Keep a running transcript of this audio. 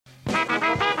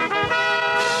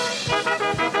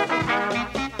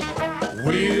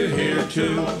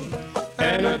to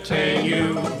entertain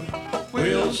you.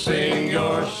 We'll sing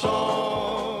your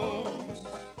song.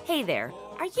 Hey there.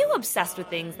 Are you obsessed with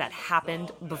things that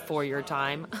happened before your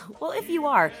time? Well, if you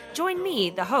are, join me,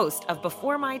 the host of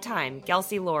Before My Time,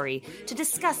 Kelsey Laurie, to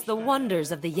discuss the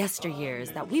wonders of the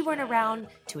yesteryears that we weren't around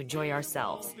to enjoy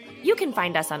ourselves. You can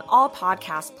find us on all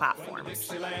podcast platforms.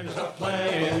 Dixieland's a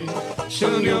playing,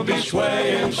 soon you'll be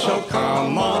swaying, so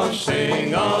come on,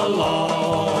 sing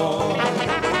along.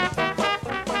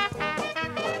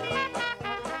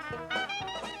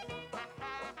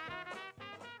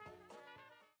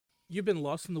 You've been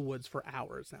lost in the woods for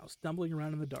hours now, stumbling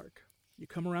around in the dark. You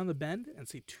come around the bend and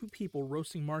see two people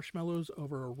roasting marshmallows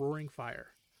over a roaring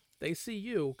fire. They see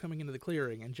you coming into the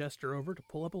clearing and gesture over to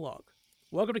pull up a log.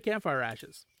 Welcome to Campfire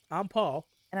Ashes. I'm Paul.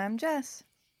 And I'm Jess.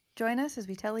 Join us as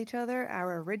we tell each other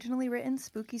our originally written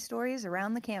spooky stories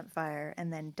around the campfire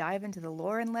and then dive into the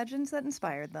lore and legends that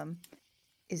inspired them.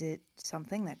 Is it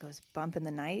something that goes bump in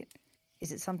the night?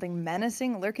 Is it something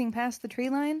menacing lurking past the tree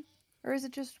line? Or is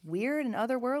it just weird and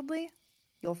otherworldly?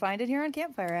 You'll find it here on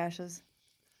Campfire Ashes.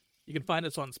 You can find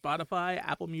us on Spotify,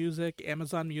 Apple Music,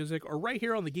 Amazon Music, or right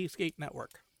here on the Geekscape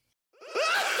Network.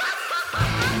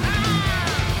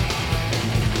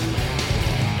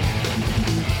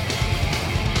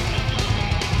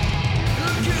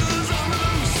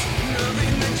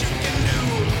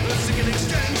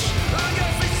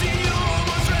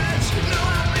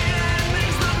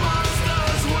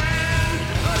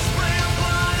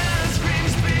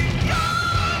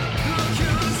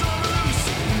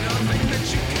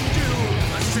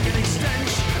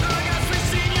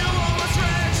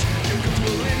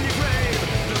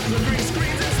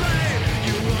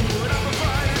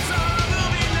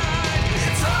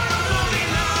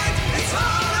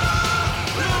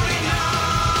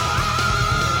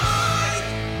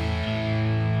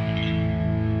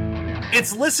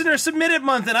 It's listener submitted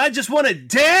month, and I just want to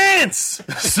dance.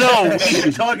 So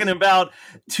we're talking about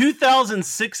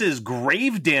 2006's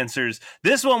Grave Dancers.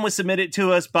 This one was submitted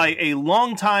to us by a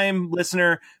longtime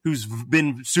listener who's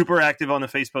been super active on the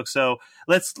Facebook. So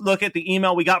let's look at the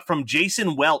email we got from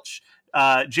Jason Welch.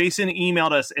 Jason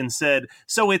emailed us and said,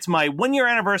 so it's my 1-year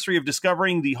anniversary of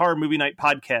discovering the Horror Movie Night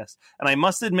podcast. And I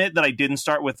must admit that I didn't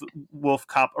start with Wolf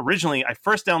Cop. Originally, I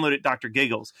first downloaded Dr.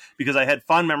 Giggles because I had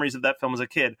fond memories of that film as a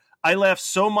kid. I laughed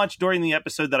so much during the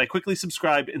episode that I quickly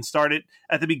subscribed and started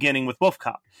at the beginning with Wolf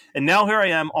Cop. And now here I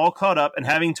am all caught up and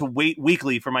having to wait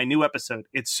weekly for my new episode.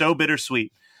 It's so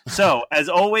bittersweet. So, as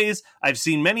always, I've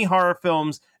seen many horror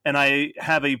films and I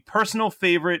have a personal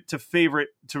favorite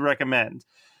to recommend.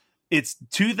 It's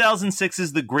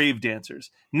 2006's The Grave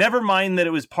Dancers. Never mind that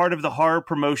it was part of the horror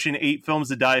promotion 8 Films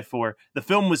to Die For. The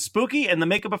film was spooky and the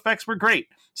makeup effects were great.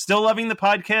 Still loving the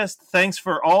podcast. Thanks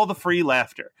for all the free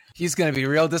laughter. He's going to be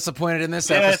real disappointed in this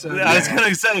episode. I was going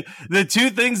to say, the 2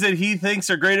 things that he thinks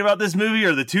are great about this movie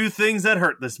are the 2 things that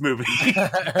hurt this movie.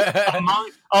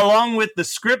 along with the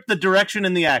script, the direction,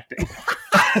 and the acting.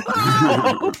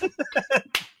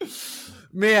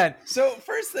 Man, so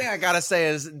first thing I gotta say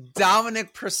is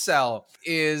Dominic Purcell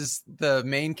is the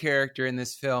main character in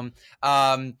this film,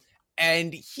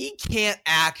 and he can't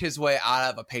act his way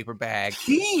out of a paper bag.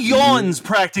 He yawns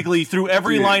practically through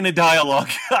every line of dialogue.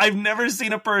 I've never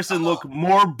seen a person look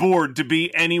more bored to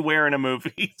be anywhere in a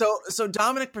movie. So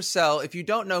Dominic Purcell, if you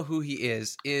don't know who he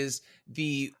is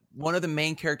the one of the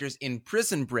main characters in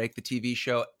Prison Break, the TV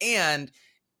show, and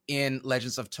in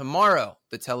Legends of Tomorrow,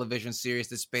 the television series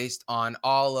that's based on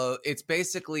it's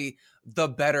basically the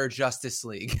better Justice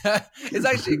League. It's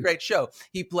actually a great show.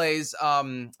 He plays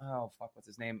what's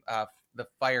his name? The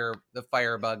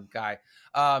firebug guy.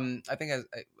 I think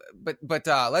but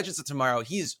Legends of Tomorrow,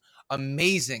 he's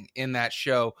amazing in that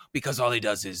show because all he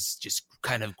does is just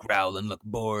kind of growl and look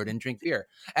bored and drink beer.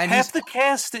 And half the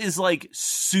cast is like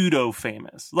pseudo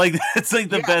famous. Like that's like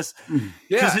the best.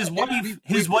 Because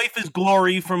his wife is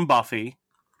Glory from Buffy.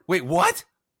 Wait, what?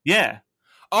 Yeah.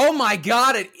 Oh my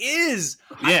God, it is.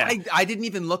 Yeah. I didn't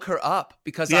even look her up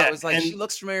because I was like, she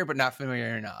looks familiar, but not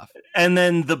familiar enough. And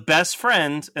then the best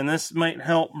friend, and this might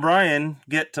help Brian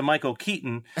get to Michael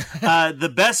Keaton,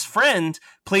 the best friend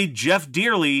played Jeff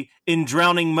Dearly in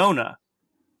Drowning Mona.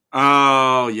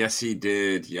 Oh, yes, he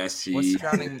did. Yes, he. What's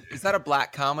Drowning? Is that a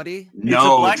black comedy? No, it's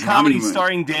a black comedy Mona.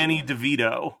 Starring Danny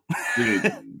DeVito.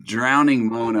 Dude, Drowning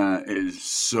Mona is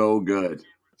so good.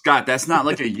 Scott, that's not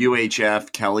like a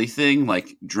UHF Kelly thing.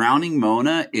 Like, Drowning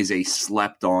Mona is a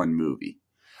slept-on movie.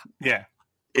 Yeah.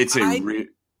 It's a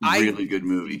really good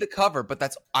movie. The cover,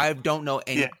 but I don't know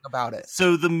anything about it.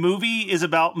 So the movie is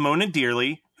about Mona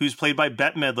Dearly, who's played by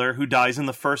Bette Midler, who dies in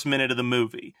the first minute of the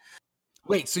movie.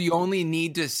 Wait, so you only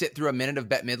need to sit through a minute of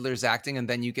Bette Midler's acting and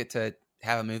then you get to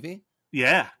have a movie?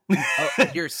 Yeah. Oh,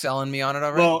 you're selling me on it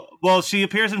already? Well, she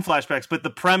appears in flashbacks, but the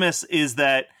premise is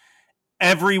that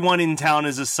everyone in town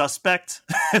is a suspect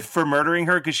for murdering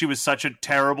her because she was such a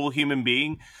terrible human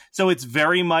being. So it's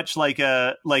very much like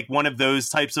one of those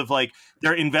types of like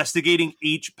they're investigating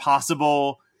each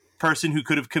possible person who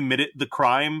could have committed the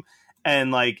crime,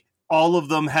 and like all of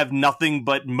them have nothing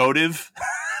but motive.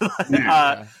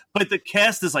 But the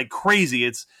cast is like crazy.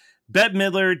 It's Bette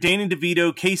Midler, Danny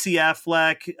DeVito, Casey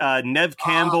Affleck, Nev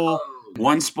Campbell.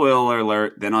 One spoiler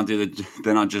alert, then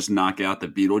I'll just knock out the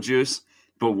Beetlejuice.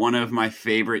 But one of my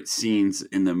favorite scenes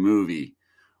in the movie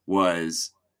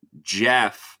was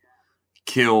Jeff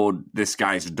killed this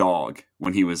guy's dog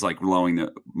when he was like mowing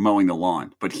the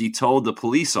lawn. But he told the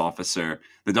police officer,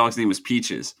 the dog's name was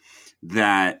Peaches,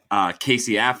 that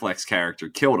Casey Affleck's character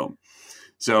killed him.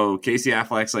 So Casey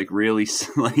Affleck's like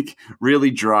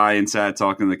really dry and sad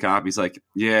talking to the cop. He's like,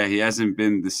 yeah, he hasn't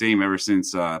been the same ever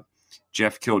since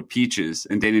Jeff killed Peaches.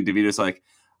 And Danny DeVito's like,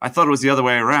 I thought it was the other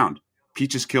way around.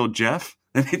 Peaches killed Jeff?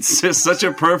 And it's just such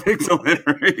a perfect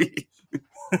delivery.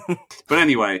 But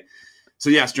anyway, so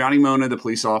yes, Drowning Mona, the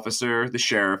police officer, the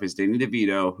sheriff, is Danny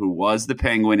DeVito, who was the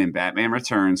Penguin in Batman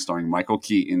Returns, starring Michael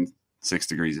Keaton, 6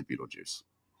 Degrees of Beetlejuice.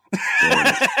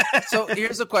 So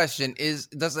here's a question: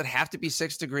 does it have to be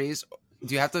 6 degrees?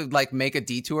 Do you have to like make a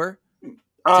detour,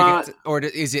 or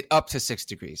is it up to 6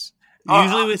 degrees?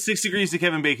 Usually with 6 degrees to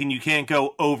Kevin Bacon, you can't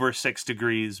go over 6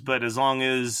 degrees, but as long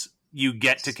as you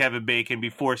get to Kevin Bacon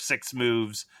before 6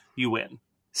 moves, you win.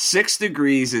 6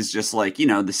 degrees is just like,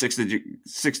 the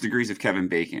 6 degrees of Kevin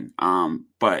Bacon.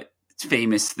 But it's a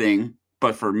famous thing.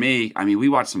 But for me, I mean, we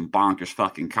watch some bonkers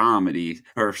fucking comedy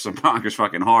or some bonkers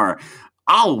fucking horror.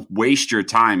 I'll waste your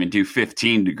time and do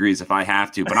 15 degrees if I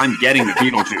have to, but I'm getting the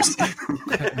Beetlejuice.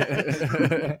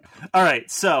 All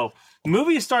right. So the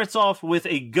movie starts off with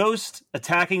a ghost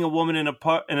attacking a woman in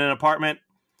an apartment.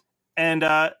 And,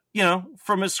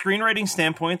 from a screenwriting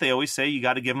standpoint, they always say you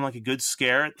got to give them like a good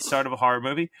scare at the start of a horror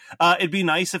movie. It'd be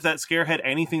nice if that scare had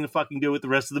anything to fucking do with the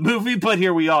rest of the movie, but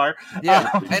here we are. Yeah.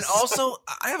 And also,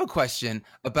 I have a question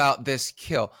about this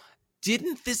kill.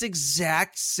 Didn't this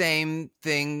exact same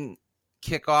thing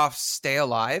kick off Stay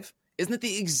Alive? Isn't it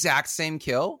the exact same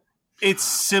kill? It's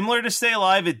similar to Stay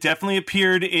Alive. It definitely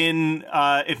appeared in,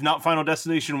 if not Final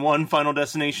Destination 1, Final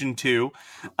Destination 2.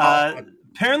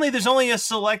 Apparently, there's only a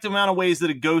select amount of ways that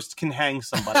a ghost can hang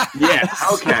somebody. Yeah,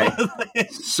 okay.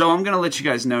 So I'm going to let you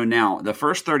guys know now. The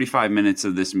first 35 minutes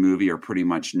of this movie are pretty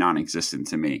much non-existent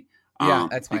to me. Yeah,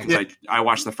 that's fine. Because I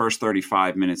watched the first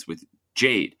 35 minutes with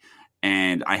Jade,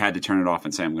 and I had to turn it off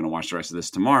and say I'm going to watch the rest of this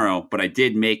tomorrow. But I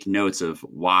did make notes of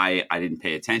why I didn't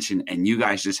pay attention, and you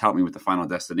guys just helped me with the Final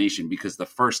Destination, because the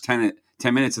first 10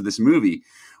 minutes of this movie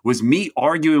was me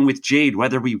arguing with Jade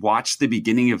whether we watched the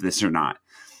beginning of this or not.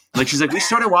 Like, she's like, we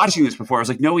started watching this before. I was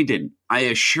like, no, we didn't. I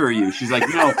assure you. She's like,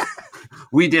 no,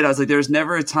 we did. I was like, there's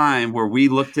never a time where we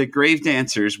looked at Grave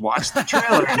Dancers, watched the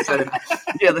trailer, and said,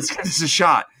 yeah, let's give this a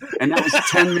shot. And that was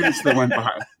 10 minutes that went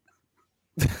by.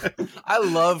 I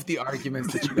love the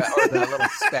arguments that you got, or the little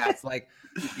stats. Like,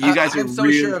 you guys I'm so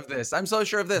sure of this. I'm so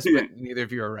sure of this, but neither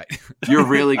of you are right. You're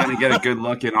really going to get a good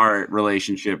look in our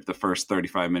relationship the first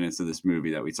 35 minutes of this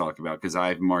movie that we talk about, because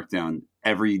I've marked down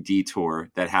every detour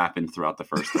that happened throughout the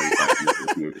first 35 minutes of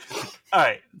this movie. All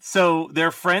right. So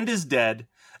their friend is dead.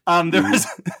 There was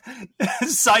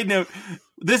side note.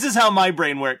 This is how my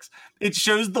brain works. It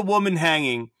shows the woman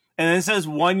hanging, and then it says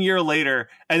 1 year later,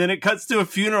 and then it cuts to a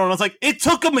funeral, and I was like, it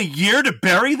took him a year to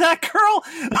bury that girl?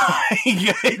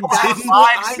 That's what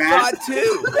I thought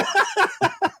too.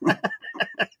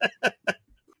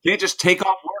 You can't just take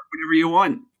off work whenever you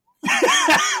want.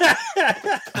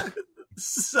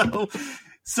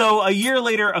 So a year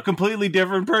later, a completely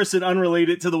different person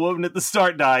unrelated to the woman at the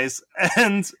start dies.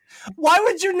 And why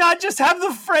would you not just have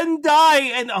the friend die?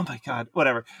 And oh my God,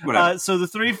 whatever. So the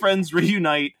 3 friends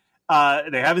reunite.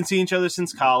 They haven't seen each other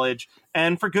since college,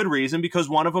 and for good reason, because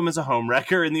one of them is a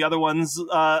homewrecker and the other one's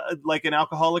like an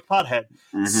alcoholic pothead.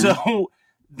 Mm-hmm. So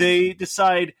they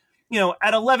decide,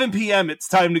 at 11 p.m. it's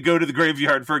time to go to the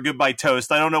graveyard for a goodbye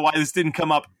toast. I don't know why this didn't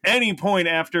come up any point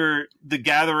after the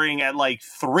gathering at like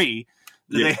 3.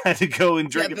 Yeah. They had to go and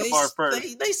drink at the bar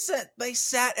first. They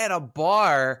sat at a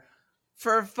bar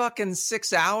for fucking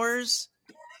 6 hours.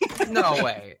 No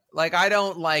way. Like, I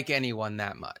don't like anyone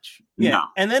that much. Yeah. No.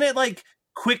 And then it like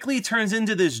quickly turns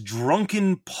into this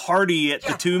drunken party at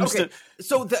the tombstone.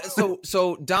 Okay.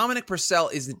 So Dominic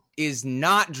Purcell is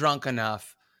not drunk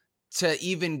enough to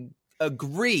even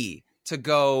agree to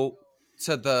go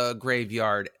to the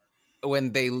graveyard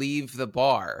when they leave the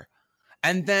bar.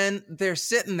 And then they're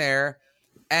sitting there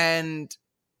and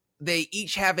they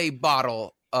each have a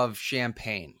bottle of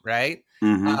champagne, right?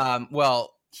 Mm-hmm.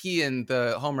 Well, he and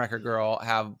the homewrecker girl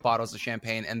have bottles of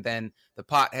champagne, and then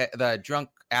the drunk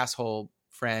asshole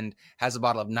friend has a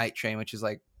bottle of Night Train, which is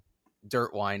like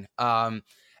dirt wine.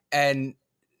 And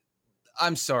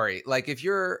I'm sorry, like if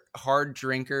you're hard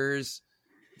drinkers,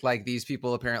 like these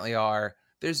people apparently are,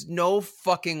 there's no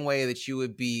fucking way that you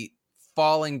would be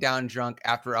falling down drunk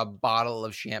after a bottle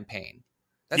of champagne.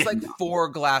 That's like 4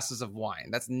 glasses of wine.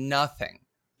 That's nothing.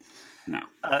 No.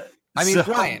 I mean,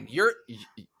 Brian, you're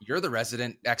the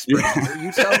resident expert.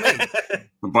 You tell me.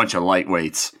 A bunch of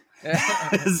lightweights.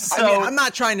 I mean, I'm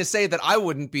not trying to say that I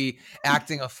wouldn't be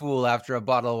acting a fool after a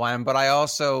bottle of wine, but I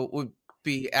also would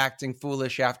be acting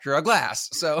foolish after a glass.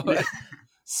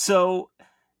 So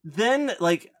then,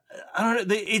 like, I don't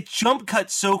know, it jump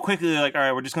cuts so quickly, like, all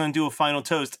right, we're just going to do a final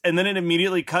toast. And then it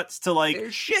immediately cuts to, like...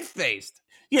 They're shit-faced.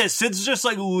 Yeah, Sid's just,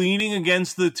 like, leaning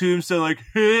against the tombstone, like,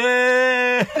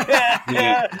 hey!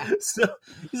 So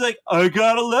he's like, I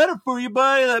got a letter for you,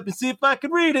 buddy. Let me see if I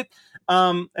can read it.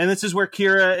 And this is where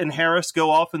Kira and Harris go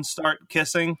off and start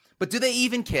kissing. But do they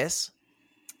even kiss?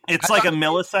 It's like a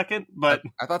millisecond, but...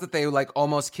 I thought that they, like,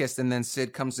 almost kissed, and then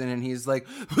Sid comes in and he's like,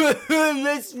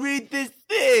 let's read this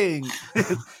thing.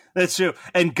 That's true.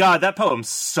 And God, that poem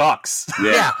sucks.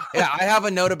 Yeah. I have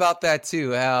a note about that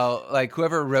too. How like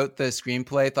whoever wrote the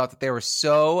screenplay thought that they were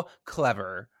so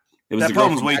clever. It was that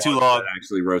poem's way too long. That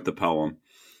actually wrote the poem,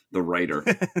 the writer.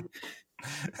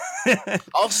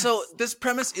 Also, this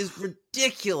premise is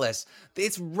ridiculous.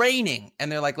 It's raining, and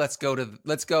they're like, "Let's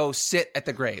go sit at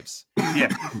the graves." Yeah,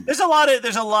 there's a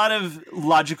lot of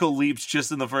logical leaps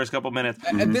just in the first couple minutes.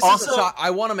 And this also,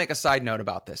 I want to make a side note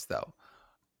about this though.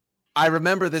 I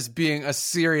remember this being a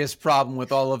serious problem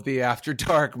with all of the After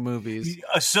Dark movies.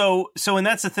 So and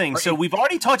that's the thing. So we've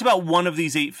already talked about one of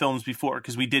these 8 films before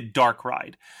because we did Dark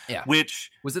Ride. Yeah.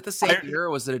 Which was it the same year or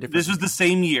was it a different? This was the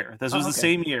same year. The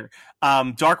same year.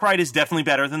 Dark Ride is definitely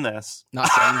better than this. Not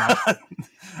saying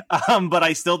that. But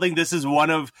I still think this is one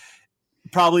of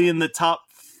probably in the top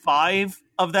 5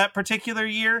 of that particular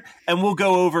year. And we'll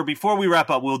go over, before we wrap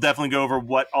up, we'll definitely go over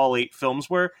what all 8 films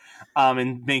were.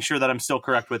 And make sure that I'm still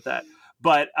correct with that.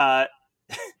 But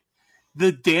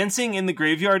the dancing in the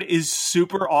graveyard is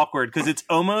super awkward because it's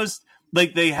almost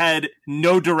like they had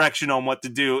no direction on what to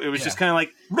do. It was just kind of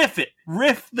like,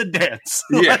 riff the dance.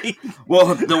 Yeah.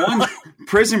 Well, the one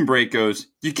Prison Break goes,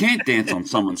 you can't dance on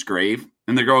someone's grave.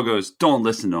 And the girl goes, don't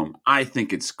listen to him. I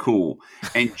think it's cool.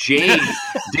 And Jade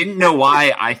didn't know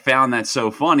why I found that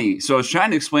so funny. So I was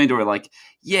trying to explain to her, like,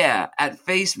 yeah, at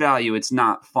face value, it's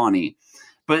not funny.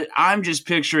 But I'm just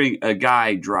picturing a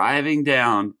guy driving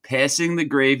down, passing the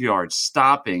graveyard,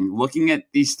 stopping, looking at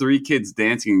these 3 kids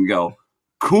dancing and go,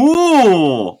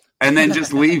 cool, and then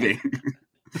just leaving.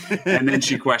 And then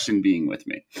she questioned being with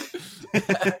me.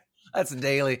 That's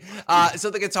daily. So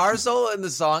the guitar solo in the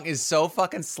song is so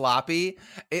fucking sloppy.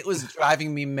 It was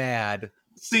driving me mad.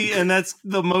 See, and that's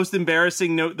the most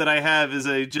embarrassing note that I have is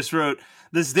I just wrote,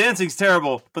 this dancing's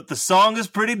terrible, but the song is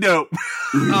pretty dope.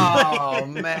 Oh,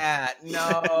 Matt,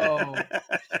 no.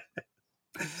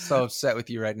 So upset with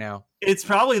you right now. It's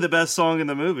probably the best song in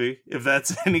the movie, if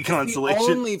that's any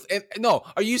consolation. No,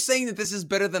 are you saying that this is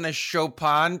better than a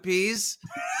Chopin piece?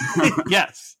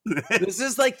 Yes. This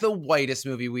is like the whitest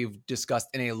movie we've discussed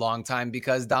in a long time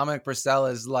because Dominic Purcell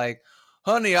is like,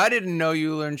 honey, I didn't know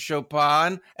you learned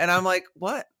Chopin. And I'm like,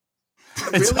 what?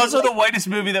 It's really also the whitest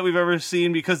movie that we've ever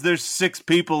seen because there's 6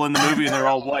 people in the movie and they're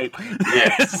all white.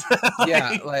 Yes.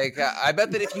 I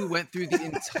bet that if you went through the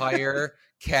entire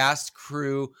cast,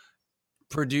 crew,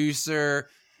 producer,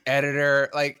 editor,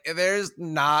 like there's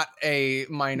not a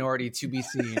minority to be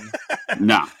seen.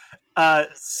 No.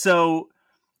 So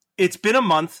it's been a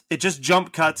month. It just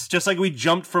jump cuts, just like we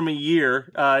jumped from a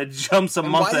year. It jumps a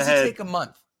month ahead. Why does it take a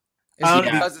month? Is it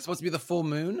because it's supposed to be the full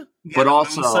moon? But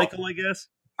also cycle,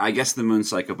 I guess the moon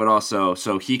cycle, but also,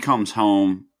 so he comes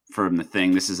home from the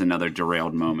thing. This is another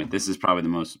derailed moment. This is probably the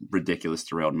most ridiculous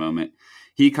derailed moment.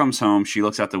 He comes home. She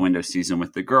looks out the window, sees him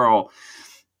with the girl.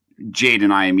 Jade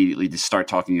and I immediately just start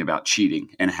talking about cheating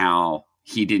and how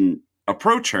he didn't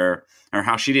approach her or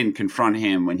how she didn't confront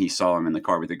him when he saw him in the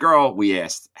car with the girl. We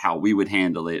asked how we would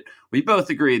handle it. We both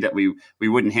agreed that we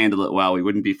wouldn't handle it well. We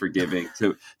wouldn't be forgiving.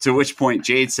 To which point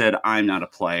Jade said, I'm not a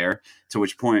player. To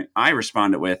which point I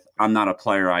responded with, I'm not a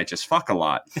player. I just fuck a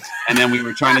lot. And then we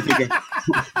were trying to think of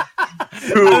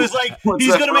I was like,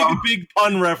 he's going to make a big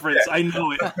pun reference. Yeah. I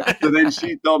know it. So then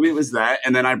she told me it was that.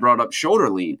 And then I brought up Shoulder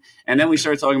Lean. And then we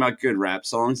started talking about good rap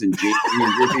songs and Jade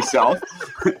and Groupie Self.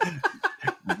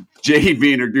 Jade,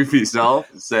 being her goofy self,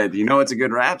 said, "You know it's a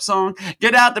good rap song?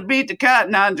 Get out the beat to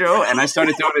Cotton Eye Joe." And I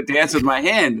started doing a dance with my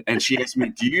hand. And she asked me,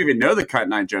 "Do you even know the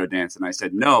Cotton Eye Joe dance?" And I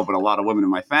said, "No, but a lot of women in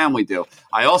my family do.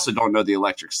 I also don't know the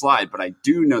electric slide, but I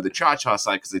do know the cha-cha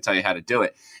slide because they tell you how to do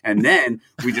it." And then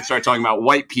we just started talking about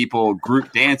white people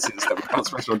group dances that we felt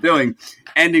special doing,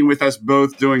 ending with us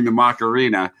both doing the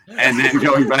Macarena and then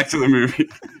going back to the movie.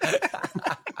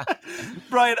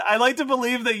 Brian, I like to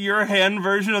believe that your hand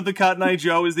version of the Cotton Eye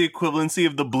Joe is the equivalency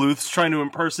of the Bluths trying to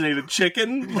impersonate a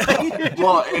chicken.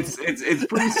 Well, it's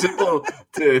pretty simple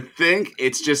to think.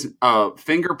 It's just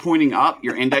finger pointing up,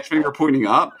 your index finger pointing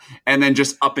up, and then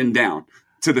just up and down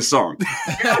to the song.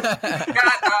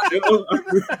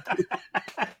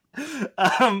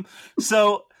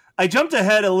 So I jumped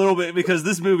ahead a little bit because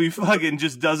this movie fucking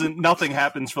just nothing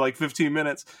happens for like 15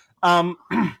 minutes.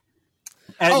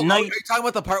 At night, are you talking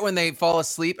about the part when they fall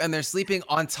asleep and they're sleeping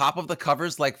on top of the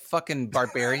covers like fucking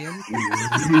barbarians?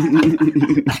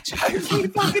 That drives me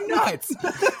fucking nuts.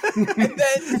 And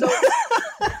then,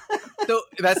 so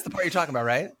that's the part you're talking about,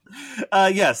 right?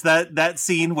 Yes, that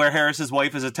scene where Harris's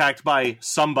wife is attacked by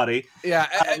somebody. Yeah,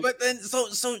 but then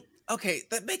so okay,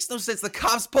 that makes no sense. The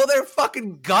cops pull their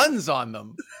fucking guns on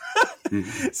them.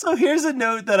 So here's a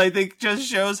note that I think just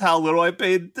shows how little I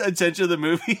paid attention to the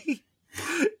movie.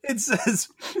 It says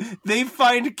they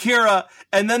find Kira,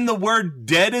 and then the word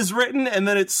 "dead" is written, and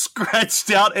then it's scratched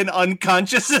out, and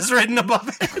 "unconscious" is written above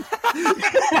it.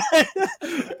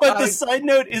 But the side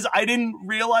note is, I didn't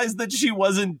realize that she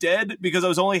wasn't dead because I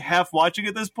was only half watching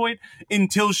at this point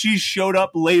until she showed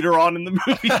up later on in the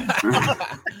movie.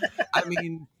 I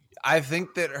mean, I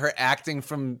think that her acting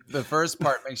from the first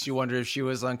part makes you wonder if she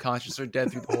was unconscious or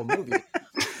dead through the whole movie.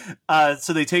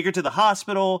 So they take her to the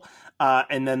hospital,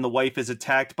 and then the wife is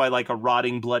attacked by like a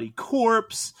rotting, bloody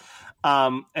corpse.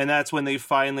 And that's when they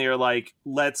finally are like,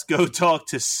 let's go talk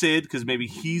to Sid because maybe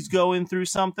he's going through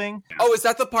something. Oh, is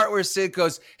that the part where Sid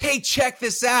goes, "Hey, check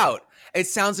this out"? It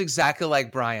sounds exactly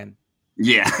like Brian.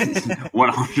 Yeah,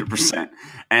 100%.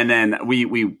 And then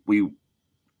we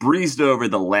breezed over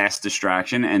the last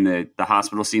distraction, and the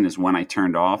hospital scene is when I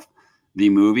turned off the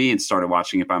movie and started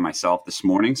watching it by myself this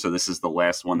morning. So this is the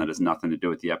last one that has nothing to do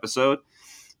with the episode.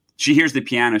 She hears the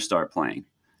piano start playing,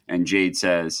 and Jade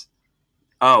says,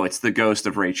 "Oh, it's the ghost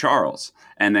of Ray Charles."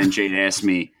 And then Jade asks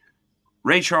me,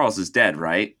 "Ray Charles is dead,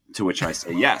 right?" To which I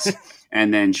say, "Yes."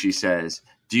 And then she says,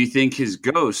 "Do you think his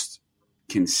ghost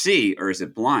can see, or is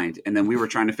it blind?" And then we were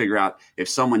trying to figure out if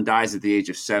someone dies at the age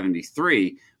of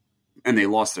 73 and they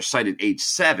lost their sight at age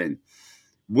 7,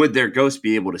 would their ghost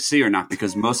be able to see or not?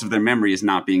 Because most of their memory is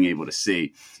not being able to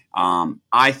see.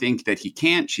 I think that he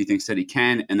can't. She thinks that he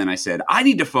can. And then I said, "I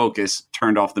need to focus,"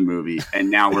 turned off the movie.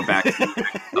 And now we're back.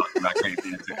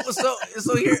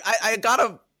 So here,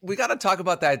 we gotta talk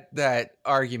about that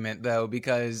argument though,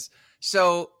 because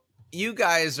so you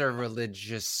guys are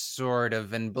religious sort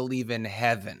of and believe in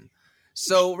heaven.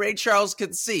 So Ray Charles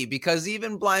could see, because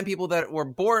even blind people that were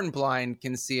born blind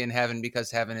can see in heaven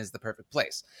because heaven is the perfect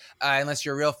place. Unless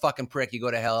you're a real fucking prick, you go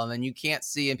to hell and then you can't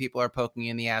see and people are poking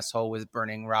you in the asshole with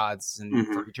burning rods and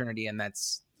for eternity, and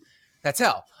that's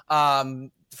hell.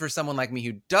 For someone like me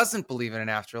who doesn't believe in an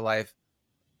afterlife,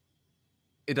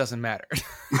 it doesn't matter.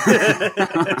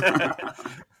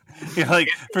 Yeah, like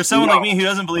for someone like me who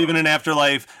doesn't believe in an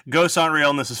afterlife, ghosts aren't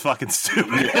real and this is fucking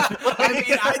stupid. I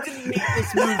mean, I didn't need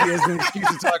this movie as an excuse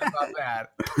to talk about that.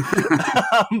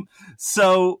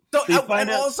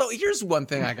 Also, here's one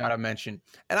thing I gotta mention,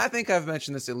 and I think I've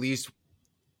mentioned this at least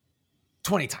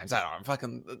 20 times. I don't know,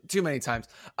 fucking too many times.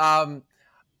 For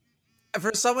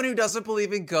someone who doesn't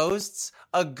believe in ghosts,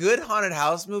 a good haunted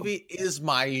house movie is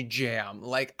my jam.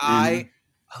 Like I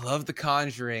love The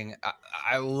Conjuring.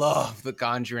 I love The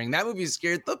Conjuring. That movie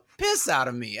scared the piss out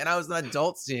of me, and I was an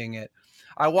adult seeing it.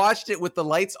 I watched it with the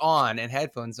lights on and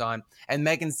headphones on, and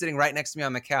Megan's sitting right next to me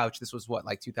on the couch. This was what,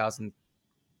 like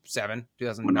 2007,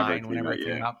 2009, whenever it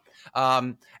came out.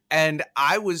 And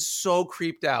I was so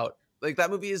creeped out. Like,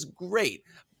 that movie is great,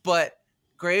 but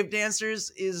Grave Dancers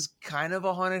is kind of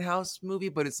a haunted house movie,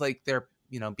 but it's like they're,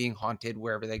 being haunted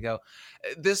wherever they go.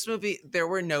 This movie, there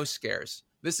were no scares.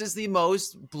 This is the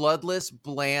most bloodless,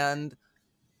 bland,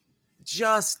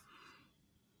 just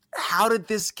how did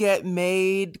this get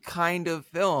made kind of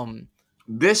film.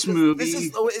 This movie...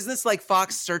 Isn't this like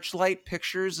Fox Searchlight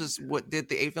Pictures is what did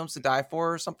the 8 Films to Die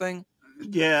For or something?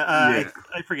 Yeah,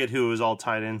 I forget who it was all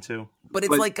tied into. But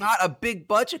it's like got a big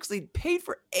budget because they paid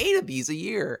for 8 of these a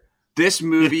year. This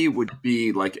movie would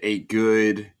be like a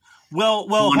good... Well,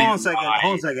 hold on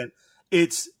a second.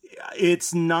 It's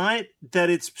It's not that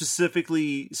it's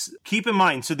specifically... Keep in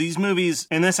mind, so these movies,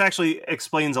 and this actually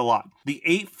explains a lot. The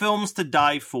 8 Films to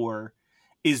Die For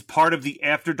is part of the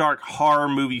After Dark Horror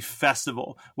Movie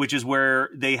Festival, which is where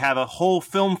they have a whole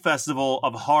film festival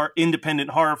of independent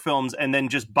horror films and then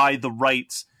just buy the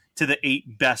rights to the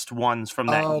 8 best ones from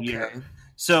that year.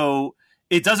 So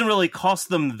it doesn't really cost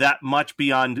them that much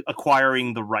beyond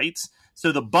acquiring the rights.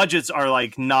 So the budgets are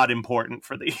like not important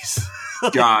for these.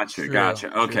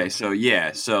 Gotcha. Okay, so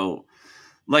yeah, so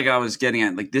like I was getting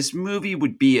at, like this movie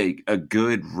would be a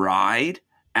good ride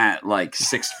at like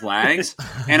Six Flags,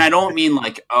 and I don't mean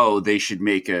like, oh, they should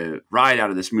make a ride out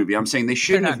of this movie. I'm saying they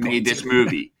shouldn't have made this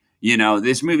movie. You know,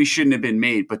 this movie shouldn't have been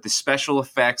made, but the special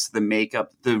effects, the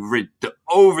makeup, the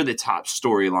over the top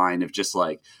storyline of just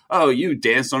like, oh, you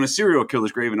danced on a serial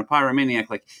killer's grave and a pyromaniac,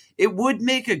 like it would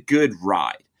make a good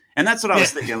ride. And that's what I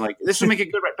was thinking. Like, this would make a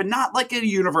good ride, but not like a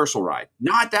Universal ride.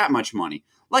 Not that much money.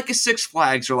 Like a Six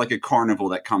Flags or like a carnival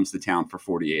that comes to town for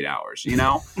 48 hours, you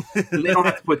know? They don't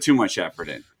have to put too much effort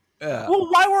in. Well,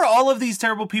 why were all of these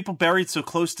terrible people buried so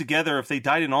close together if they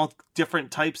died in all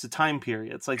different types of time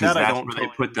periods? Like that, I don't where they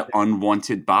put the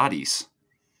unwanted bodies.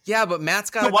 Yeah, but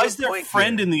Matt's got. So why is their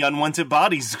friend in the unwanted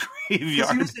bodies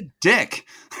graveyard? He was a dick.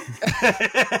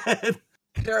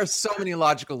 There are so many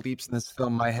logical leaps in this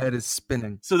film. My head is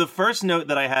spinning. So the first note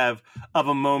that I have of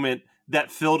a moment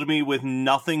that filled me with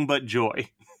nothing but joy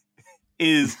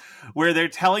is where they're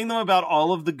telling them about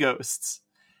all of the ghosts.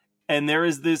 And there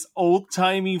is this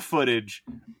old-timey footage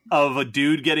of a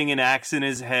dude getting an axe in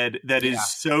his head that is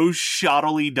so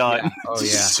shoddily done.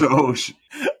 Yeah. Oh,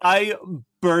 yeah. I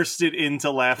bursted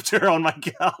into laughter on my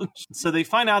couch. So they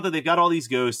find out that they've got all these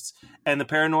ghosts, and the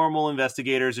paranormal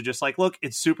investigators are just like, look,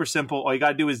 it's super simple. All you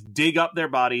got to do is dig up their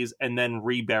bodies and then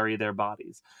rebury their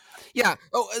bodies. Yeah.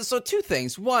 Oh, so 2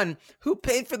 things. One, who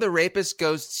paid for the rapist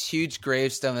ghost's huge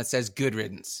gravestone that says "Good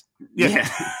Riddance"? Yeah.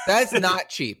 That's not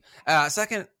cheap.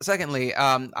 Secondly,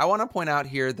 I want to point out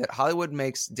here that Hollywood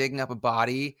makes digging up a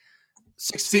body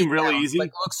seem really easy.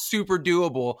 Like, looks super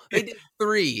doable. They did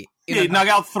 3. Yeah, knock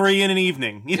out 3 in an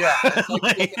evening. Yeah,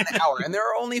 like in an hour, and there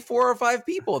are only 4 or 5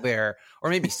 people there, or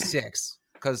maybe 6,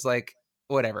 because like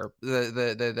whatever,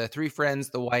 the 3 friends,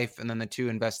 the wife, and then the 2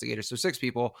 investigators, so 6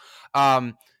 people.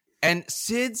 And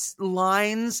Sid's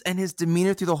lines and his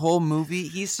demeanor through the whole movie,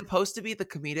 he's supposed to be the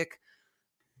comedic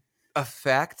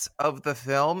effect of the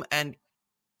film, and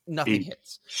nothing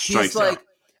hits. He's like,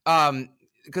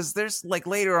 because there's like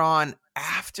later on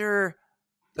after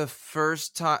the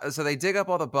first time, so they dig up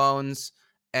all the bones,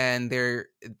 and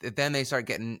then they start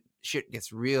getting shit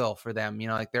gets real for them. You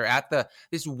know, like they're at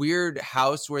this weird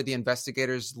house where the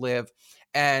investigators live,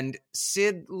 and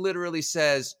Sid literally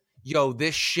says, "Yo,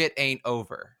 this shit ain't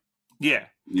over." Yeah.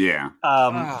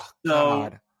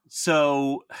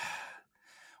 So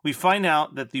we find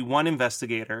out that the one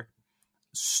investigator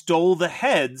stole the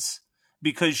heads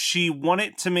because she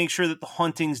wanted to make sure that the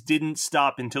hauntings didn't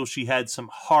stop until she had some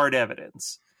hard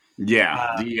evidence.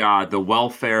 Yeah, the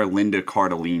welfare Linda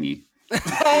Cardellini.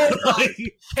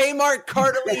 Kmart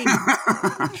Cardellini.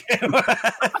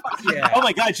 Yeah. Oh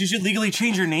my God, you should legally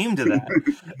change your name to that.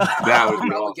 That would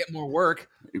probably get more work.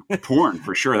 Porn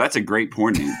for sure. That's a great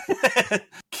porn name.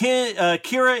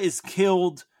 Kira is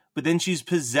killed, but then she's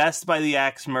possessed by the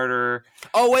axe murderer.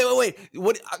 Oh wait!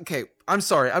 What? Okay, I'm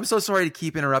sorry. I'm so sorry to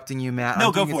keep interrupting you, Matt. No,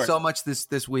 I'm go doing for it. So much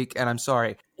this week, and I'm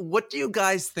sorry. What do you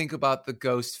guys think about the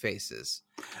ghost faces?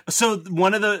 So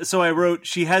I wrote,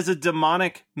 she has a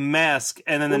demonic mask,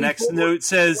 and then the next note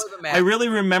says, I really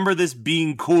remember this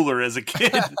being cooler as a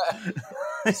kid.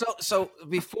 So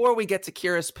before we get to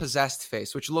Kira's possessed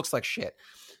face, which looks like shit,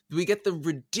 we get the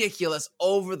ridiculous,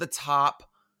 over the top,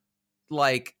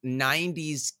 like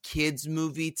 90s kids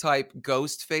movie type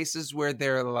ghost faces where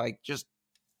they're like just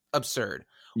absurd.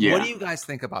 Yeah. What do you guys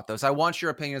think about those? I want your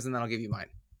opinions, and then I'll give you mine.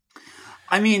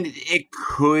 I mean, it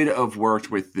could have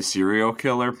worked with the serial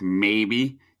killer,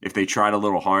 maybe, if they tried a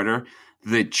little harder.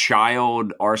 The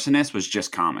child arsonist was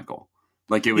just comical.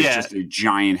 Like, it was just a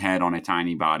giant head on a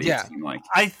tiny body. Yeah. It seemed like.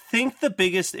 I think the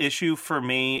biggest issue for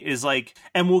me is like,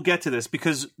 and we'll get to this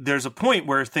because there's a point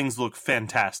where things look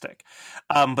fantastic.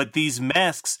 But these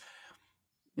masks,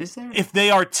 if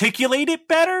they articulate it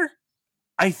better,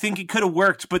 I think it could have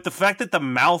worked, but the fact that the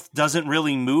mouth doesn't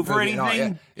really move or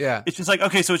anything, it's just like,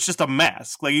 okay, so it's just a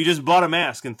mask. Like, you just bought a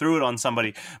mask and threw it on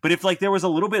somebody. But if like there was a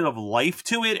little bit of life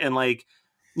to it, and like,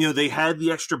 you know, they had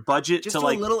the extra budget just to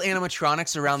like little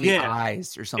animatronics around the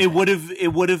eyes or something, it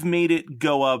would have made it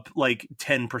go up like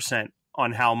 10%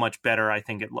 on how much better I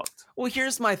think it looked. Well,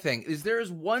 here's my thing: is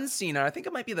there's one scene, and I think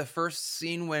it might be the first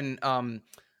scene when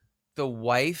the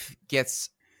wife gets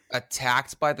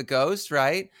attacked by the ghost,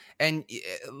 right? And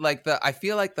like I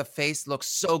feel like the face looks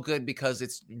so good because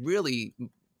it's really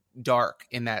dark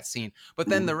in that scene. But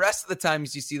then the rest of the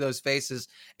times you see those faces,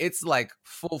 it's like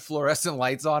full fluorescent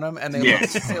lights on them, and they look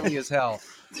silly as hell.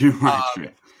 Too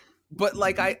much. But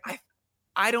like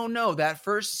I don't know. That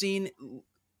first scene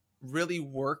really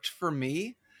worked for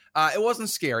me. It wasn't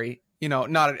scary,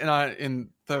 not in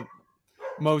the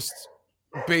most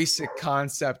basic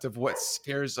concept of what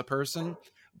scares a person,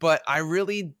 but I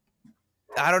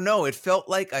don't know. It felt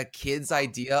like a kid's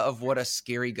idea of what a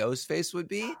scary ghost face would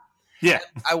be. Yeah.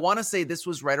 I want to say this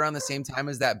was right around the same time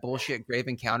as that bullshit Grave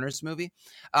Encounters movie,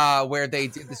 where they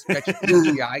did the stretchy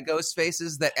CGI ghost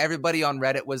faces that everybody on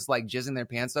Reddit was like jizzing their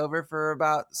pants over for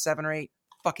about 7 or 8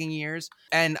 fucking years.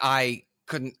 And I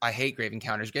hate Grave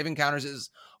Encounters. Grave Encounters is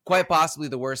quite possibly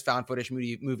the worst found footage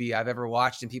movie I've ever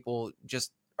watched, and people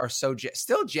just are so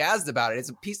still jazzed about it. It's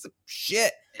a piece of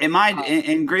shit.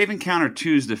 In Grave Encounter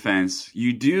 2's defense,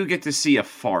 you do get to see a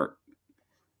fart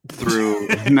through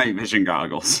night vision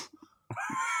goggles.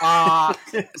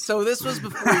 So this was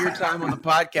before your time on the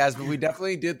podcast, but we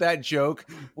definitely did that joke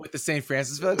with the St.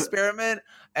 Francisville experiment,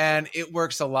 and it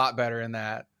works a lot better in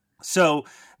that. So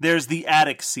there's the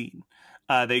attic scene.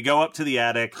 They go up to the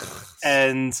attic,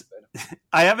 and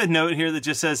I have a note here that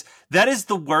just says, that is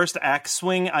the worst axe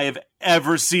swing I have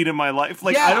ever seen in my life.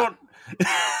 Like, I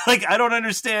don't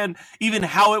understand even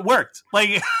how it worked.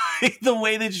 Like, the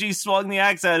way that she swung the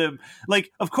axe at him.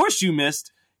 Like, of course you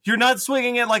missed. You're not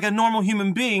swinging it like a normal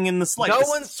human being in the slightest. No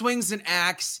one swings an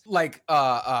axe like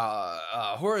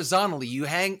horizontally. You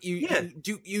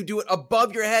do it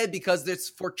above your head because it's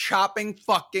for chopping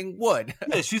fucking wood.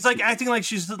 Yeah, she's like acting like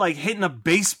she's like hitting a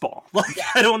baseball. Like,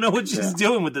 I don't know what she's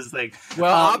doing with this thing.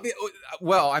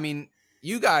 Well, I mean,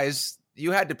 you guys,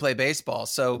 you had to play baseball,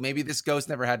 so maybe this ghost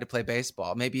never had to play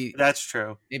baseball. Maybe that's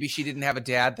true. Maybe she didn't have a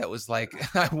dad that was like,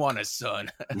 I want a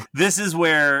son. This is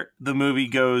where the movie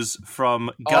goes from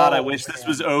God, I wish this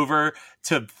was over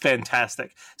to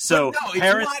fantastic. So but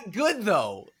no, it's not good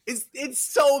though. It's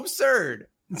so absurd.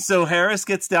 So Harris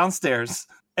gets downstairs,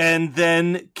 and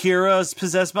then Kira's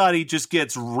possessed body just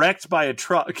gets wrecked by a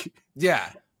truck. Yeah.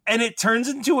 And it turns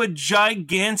into a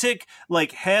gigantic,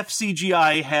 like, half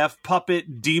CGI, half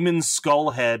puppet demon skull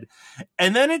head.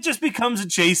 And then it just becomes a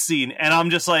chase scene. And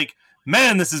I'm just like,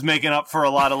 man, this is making up for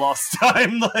a lot of lost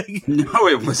time. Like, no,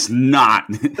 it was not.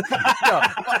 No,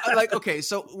 like, okay,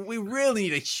 so we really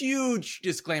need a huge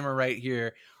disclaimer right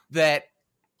here that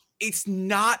it's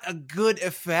not a good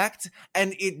effect,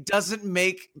 and it doesn't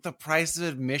make the price of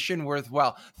admission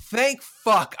worthwhile. Thank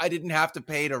fuck I didn't have to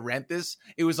pay to rent this.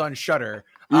 It was on Shudder.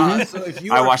 So if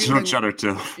you I watched it on Shudder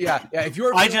too. Yeah. If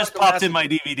you're, I just popped in my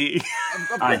DVD.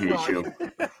 I hate you.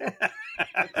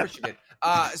 Of course you did.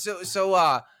 So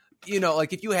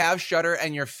like if you have Shudder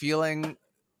and you're feeling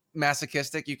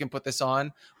masochistic, you can put this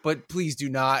on, but please do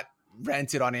not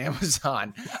rent it on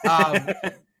Amazon.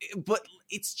 But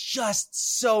it's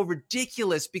just so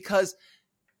ridiculous because,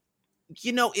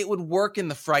 it would work in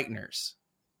The Frighteners.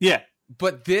 Yeah.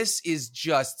 But this is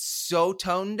just so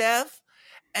tone deaf,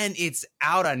 and it's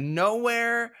out of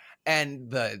nowhere.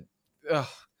 And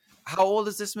how old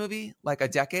is this movie? Like a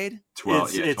decade?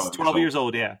 12. It's 12 years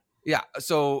old. Yeah. Yeah.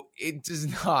 So it does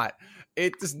not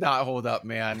hold up,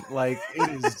 man. Like,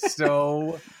 it is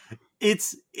so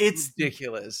it's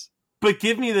ridiculous. But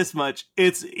give me this much: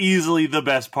 it's easily the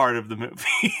best part of the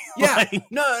movie. Yeah, like,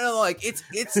 no, like it's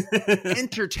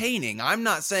entertaining. I'm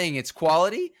not saying it's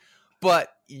quality, but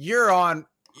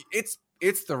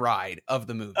it's the ride of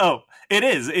the movie. Oh, it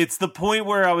is. It's the point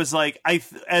where I was like,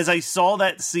 as I saw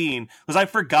that scene, because I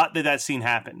forgot that scene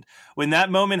happened. When that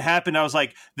moment happened, I was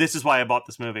like, this is why I bought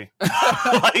this movie.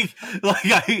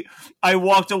 I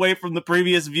walked away from the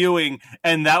previous viewing,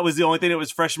 and that was the only thing that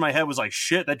was fresh in my head was like,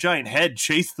 shit, that giant head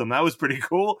chased them. That was pretty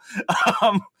cool.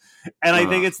 And I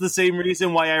think it's the same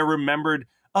reason why I remembered,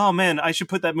 oh man, I should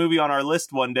put that movie on our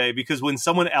list one day, because when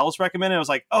someone else recommended it, I was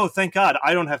like, oh, thank God,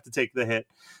 I don't have to take the hit.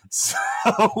 So,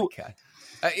 okay.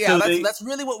 That's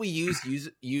really what we use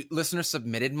listener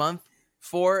submitted month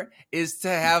for, is to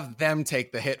have them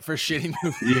take the hit for shitty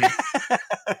movies.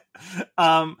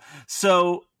 Yeah.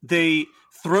 So they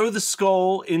throw the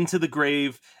skull into the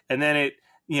grave, and then it,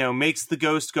 makes the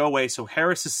ghost go away. So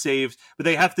Harris is saved, but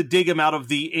they have to dig him out of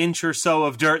the inch or so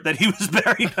of dirt that he was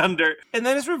buried under. And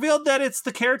then it's revealed that it's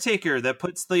the caretaker that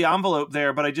puts the envelope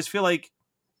there. But I just feel like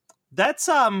it's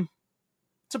a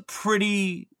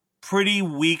pretty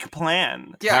weak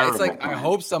plan. Yeah, Terrible it's like, plan. I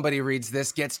hope somebody reads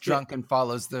this, gets drunk, and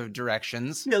follows the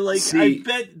directions. Yeah, I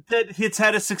bet that it's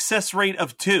had a success rate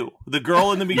of 2. The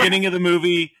girl in the beginning of the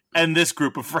movie and this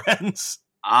group of friends.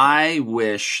 I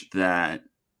wish that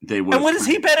they would. And what does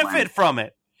he benefit from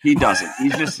it? He doesn't.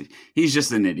 He's just an idiot. From it? He doesn't. He's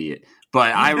just an idiot.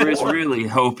 But I was really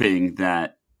hoping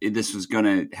that this was going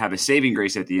to have a saving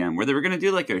grace at the end, where they were going to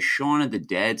do like a Shaun of the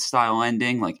Dead style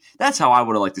ending. Like that's how I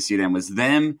would have liked to see it end, was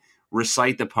them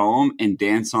recite the poem and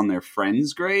dance on their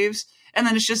friends' graves. And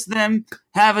then it's just them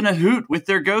having a hoot with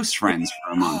their ghost friends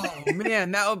for a month. Oh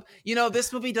man,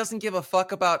 this movie doesn't give a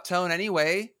fuck about tone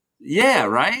anyway. Yeah,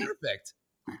 right? Perfect.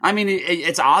 I mean,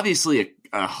 it's obviously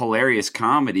a hilarious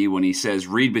comedy when he says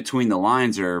 "read between the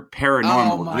lines" or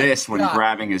 "paranormal this" when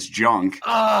grabbing his junk.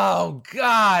 Oh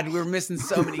God, we're missing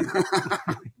so many,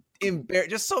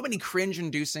 just so many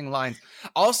cringe-inducing lines.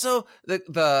 Also,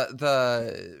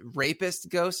 the rapist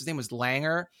ghost, his name was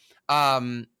Langer.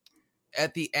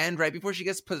 At the end, right before she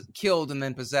gets killed and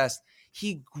then possessed,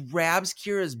 he grabs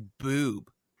Kira's boob.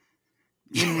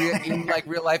 In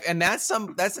real life, and that's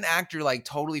an actor like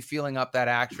totally feeling up that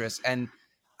actress, and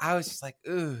I was just like,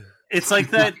 ugh. It's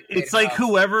like that. It's like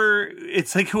whoever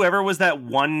was that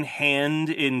one hand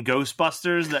in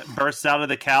Ghostbusters that bursts out of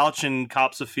the couch and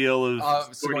cops a feel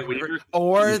of Sigourney Weaver,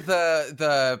 or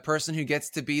the person who gets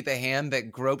to be the hand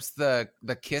that gropes the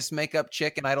Kiss makeup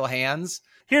chick in Idle Hands.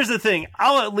 Here's the thing.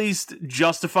 I'll at least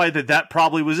justify that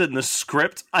probably was in the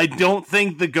script. I don't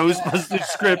think the Ghostbusters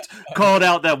script called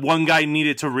out that one guy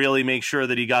needed to really make sure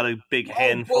that he got a big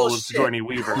handful of Sigourney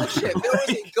Weaver. Bullshit. There was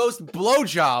a ghost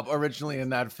blowjob originally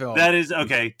in that film. That is,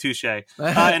 okay, touche.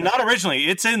 And not originally.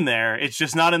 It's in there. It's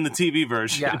just not in the TV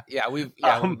version. Yeah, we've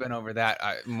been over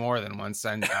that more than once.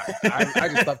 And I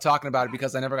just love talking about it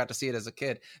because I never got to see it as a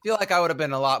kid. I feel like I would have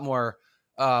been a lot more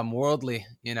worldly,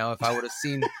 if I would have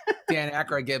seen Dan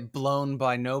Aykroyd get blown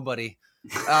by nobody.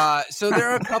 So there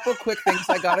are a couple quick things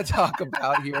I got to talk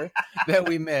about here that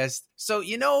we missed. So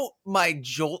my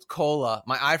Jolt Cola,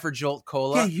 my eye for Jolt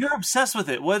Cola. Yeah, you're obsessed with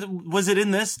it. Was it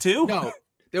in this too? No,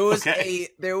 there was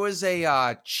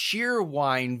a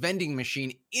Cheerwine vending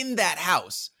machine in that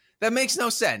house. That makes no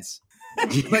sense.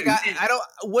 Like I don't.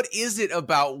 What is it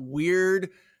about weird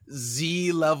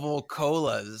Z level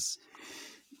colas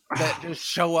that just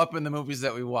show up in the movies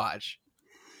that we watch?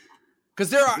 Because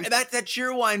there are that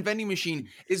Cheerwine vending machine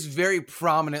is very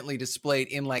prominently displayed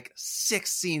in like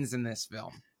 6 scenes in this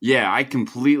film. Yeah, I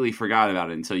completely forgot about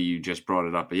it until you just brought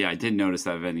it up. But yeah, I did notice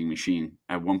that vending machine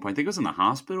at one point. I think it was in the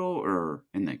hospital or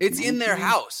in the. It's in their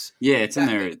house. Yeah, it's in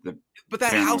there. But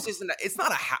that house isn't. It's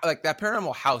not a house. Like that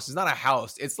paranormal house is not a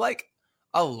house. It's like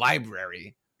a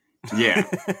library. Yeah,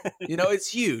 it's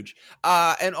huge.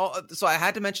 So I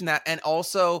had to mention that, and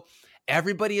also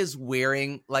everybody is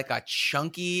wearing like a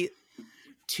chunky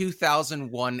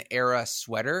 2001 era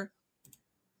sweater.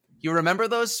 You remember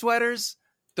those sweaters?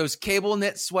 Those cable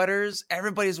knit sweaters?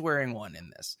 Everybody's wearing one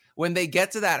in this. When they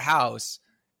get to that house,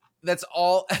 that's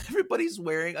all. Everybody's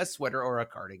wearing a sweater or a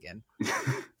cardigan.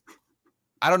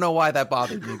 I don't know why that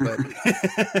bothered me, but.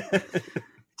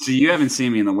 So you haven't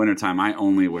seen me in the wintertime. I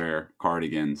only wear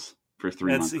cardigans for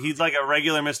 3 months. He's like a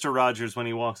regular Mr. Rogers when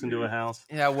he walks into a house.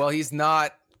 Yeah, well, he's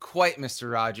not quite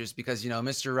Mr. Rogers because,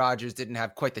 Mr. Rogers didn't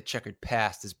have quite the checkered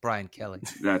past as Brian Kelly.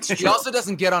 That's true. He also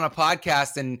doesn't get on a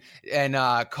podcast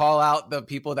and call out the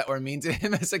people that were mean to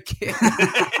him as a kid.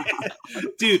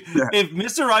 Dude, if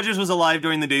Mr. Rogers was alive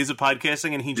during the days of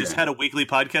podcasting and he just had a weekly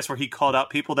podcast where he called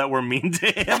out people that were mean to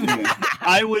him,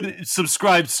 I would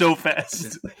subscribe so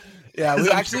fast. Yeah, we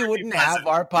actually wouldn't have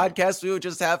our podcast. We would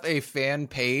just have a fan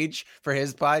page for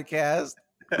his podcast.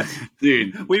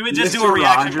 Dude, we would just do a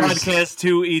reaction podcast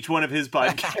to each one of his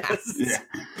podcasts. Yeah.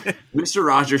 Mr.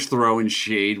 Rogers throwing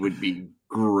shade would be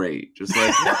great. Just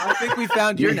like, I think we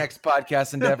found your next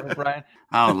podcast endeavor, Brian.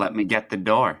 Oh, let me get the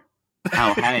door.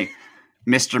 Oh, hey,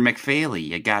 Mr. McFeely,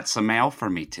 you got some mail for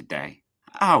me today.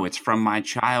 Oh, it's from my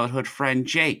childhood friend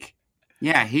Jake.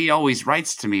 Yeah, he always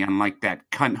writes to me, unlike that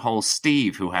cunthole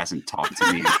Steve who hasn't talked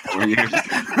to me in 4 years.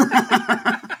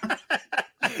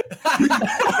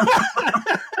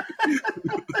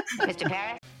 Mr.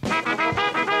 Parrot?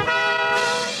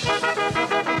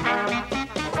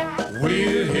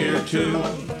 We're here to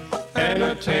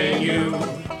entertain you.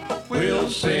 We'll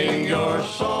sing your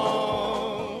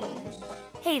song.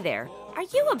 Hey there. Are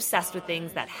you obsessed with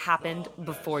things that happened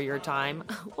before your time?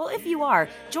 Well, if you are,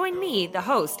 join me, the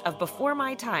host of Before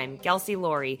My Time, Kelsey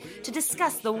Laurie, to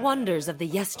discuss the wonders of the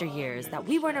yesteryears that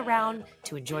we weren't around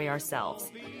to enjoy ourselves.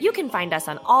 You can find us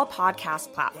on all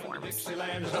podcast platforms.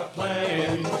 Dixieland's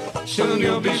a-playing, soon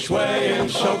you'll be swaying,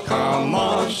 so come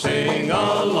on, sing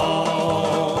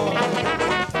along.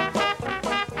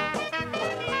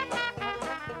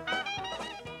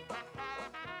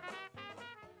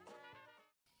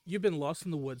 You've been lost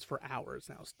in the woods for hours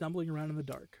now, stumbling around in the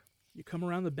dark. You come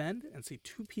around the bend and see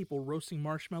 2 people roasting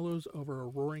marshmallows over a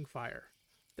roaring fire.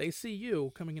 They see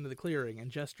you coming into the clearing and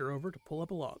gesture over to pull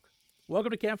up a log.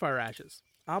 Welcome to Campfire Ashes.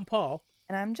 I'm Paul.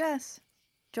 And I'm Jess.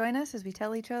 Join us as we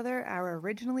tell each other our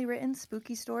originally written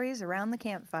spooky stories around the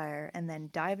campfire and then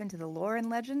dive into the lore and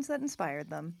legends that inspired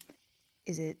them.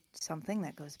 Is it something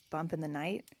that goes bump in the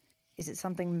night? Is it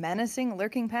something menacing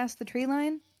lurking past the tree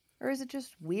line? Or is it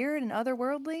just weird and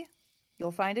otherworldly?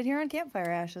 You'll find it here on Campfire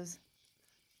Ashes.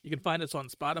 You can find us on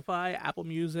Spotify, Apple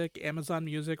Music, Amazon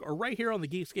Music, or right here on the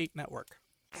Geekscape Network.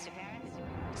 Mr. Parents,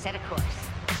 set a course.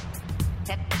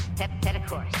 Set a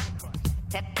course.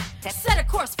 Set a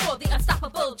course for the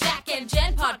unstoppable Jack and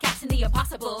Jen podcasting the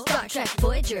impossible. Star Trek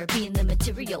Voyager being the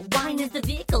material. Wine is the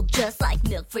vehicle, just like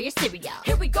milk for your cereal.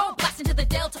 Here we go, blasting to the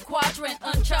Delta Quadrant.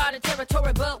 Uncharted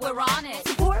territory, but we're on it.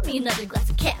 So pour me another glass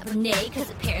of Cabernet, cause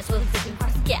it pairs well with different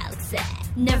parts of the galaxy.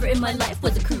 Never in my life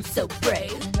was a cruise so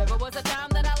brave. Never was a time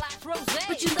that I lacked rosé.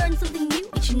 But you learn something new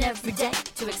each and every day.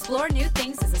 To explore new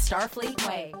things is a Starfleet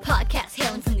way. Podcast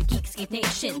hailing from the Geekscape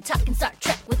Nation, talking Star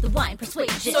Trek with the wine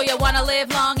persuasion. So you wanna live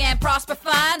long and prosper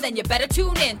fine? Then you better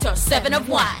tune in to 7 of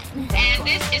Wine. And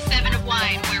this is 7 of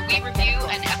Wine, where we review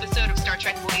an episode of Star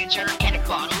Trek Voyager and a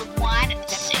bottle of wine at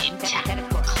the same time.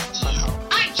 Yeah.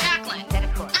 I'm Jacqueline. I'm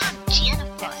Jennifer. This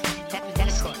is 7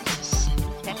 of Wine.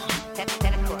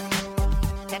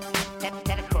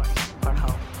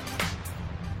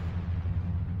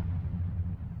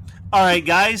 All right,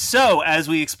 guys. So, as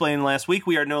we explained last week,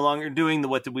 we are no longer doing the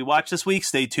What Did We Watch this week.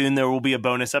 Stay tuned. There will be a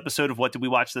bonus episode of What Did We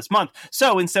Watch this month.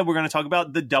 So, instead, we're going to talk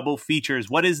about the double features.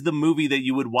 What is the movie that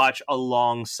you would watch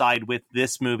alongside with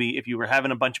this movie if you were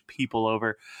having a bunch of people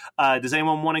over? Does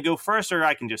anyone want to go first, or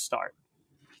I can just start?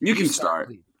 You can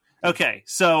start. Okay,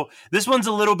 so this one's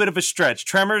a little bit of a stretch.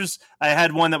 Tremors, I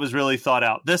had one that was really thought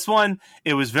out. This one,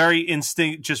 it was very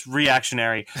instinct, just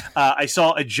reactionary. I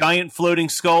saw a giant floating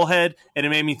skull head, and it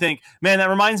made me think, man,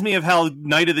 that reminds me of how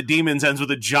Night of the Demons ends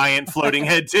with a giant floating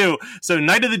head, too. So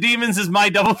Night of the Demons is my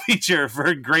double feature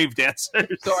for Grave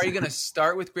Dancers. So are you going to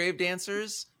start with Grave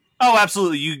Dancers? Oh,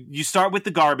 absolutely. You start with the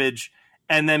garbage,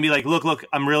 and then be like, look,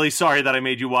 I'm really sorry that I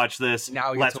made you watch this.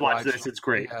 Now let's watch this. It's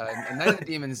great. And Night of the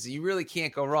Demons, you really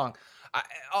can't go wrong.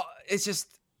 It's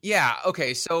just, yeah.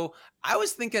 Okay. So I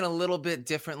was thinking a little bit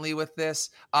differently with this.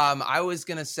 I was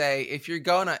going to say, if you're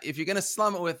going to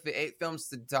slum it with the 8 films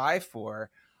to die for,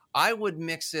 I would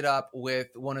mix it up with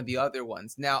one of the other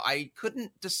ones. Now I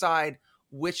couldn't decide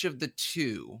which of the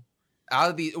two out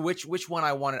of the, which one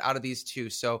I wanted out of these two.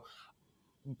 So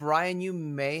Brian, you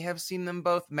may have seen them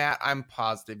both. Matt, I'm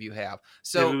positive you have.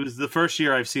 So it was the first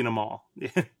year I've seen them all.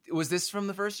 Was this from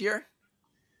the first year?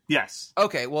 Yes.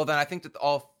 Okay, well then I think that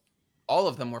all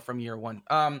of them were from year one.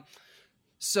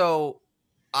 So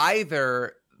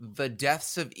either The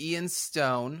Deaths of Ian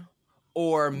Stone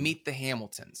or Meet the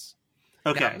Hamiltons.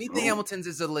 Okay. Now, Meet the Hamiltons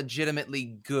is a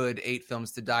legitimately good 8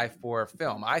 films to die for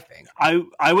film, I think.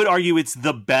 I would argue it's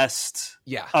the best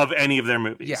Yeah. of any of their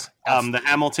movies. Yeah, the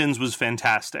Hamiltons was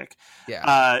fantastic.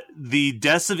 Yeah. The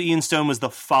Deaths of Ian Stone was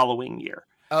the following year.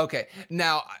 Okay.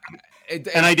 Now, and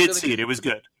I did really see it. It was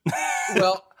good.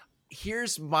 Well,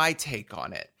 here's my take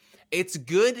on it. It's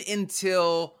good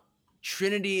until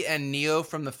Trinity and Neo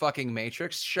from the fucking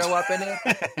Matrix show up in it.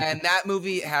 And that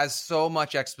movie has so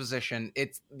much exposition.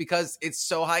 It's because it's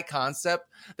so high concept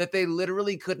that they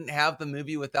literally couldn't have the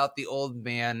movie without the old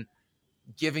man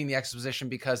giving the exposition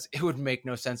because it would make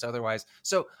no sense otherwise.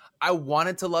 So I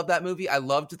wanted to love that movie. I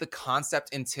loved the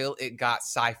concept until it got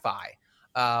sci-fi.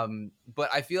 But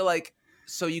I feel like,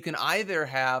 so you can either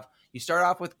have, you start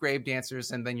off with Grave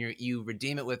Dancers and then you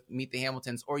redeem it with Meet the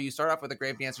Hamiltons, or you start off with the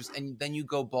Grave Dancers and then you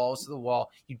go balls to the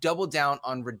wall. You double down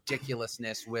on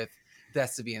ridiculousness with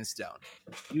Deaths of Ian Stone.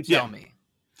 You tell me.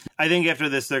 I think after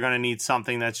this, they're going to need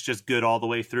something that's just good all the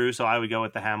way through. So I would go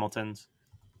with the Hamiltons.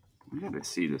 I gotta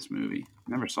see this movie.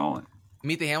 Never saw it.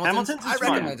 Meet the Hamiltons? I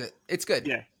recommend it. It's good.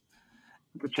 Yeah.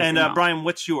 And Brian,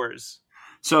 what's yours?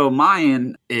 So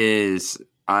mine is,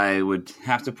 I would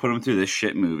have to put them through this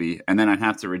shit movie, and then I'd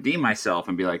have to redeem myself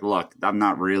and be like, look, I've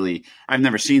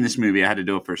never seen this movie. I had to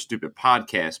do it for a stupid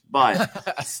podcast, but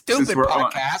a stupid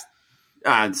podcast.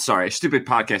 A stupid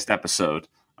podcast episode.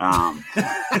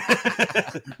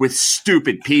 With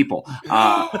stupid people.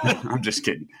 I'm just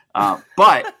kidding.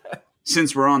 But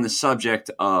since we're on the subject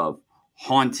of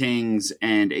hauntings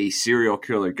and a serial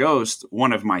killer ghost,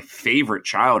 one of my favorite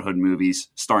childhood movies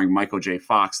starring Michael J.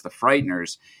 Fox, The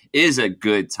Frighteners, is a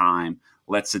good time.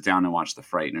 Let's sit down and watch The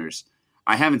Frighteners.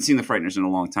 I haven't seen The Frighteners in a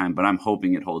long time, but I'm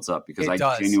hoping it holds up because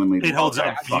genuinely holds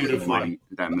up beautifully.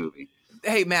 That movie.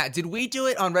 Hey, Matt, did we do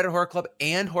it on Reddit Horror Club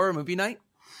and Horror Movie Night?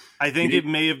 I think it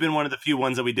may have been one of the few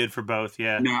ones that we did for both,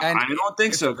 yeah. No, I don't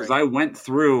think so, because I went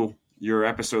through your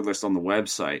episode list on the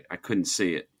website. I couldn't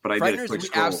see it, but I did a Frighteners, quick we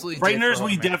scroll. absolutely did Frighteners, for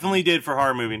we Horror Night. definitely did for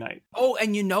Horror Movie Night. Oh,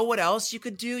 and you know what else you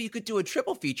could do? You could do a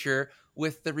triple feature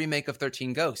with the remake of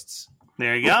 13 Ghosts.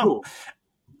 There you go.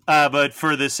 But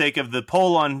for the sake of the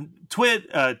poll on Twitch,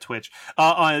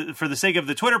 for the sake of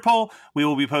the Twitter poll, we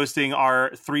will be posting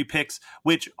our 3 picks,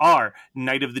 which are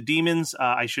Night of the Demons.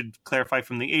 I should clarify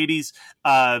from the 80s,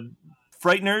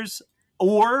 Frighteners,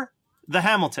 or The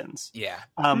Hamiltons. Yeah.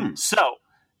 So,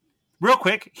 real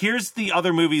quick, here's the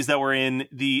other movies that were in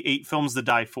the 8 Films to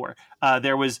Die For.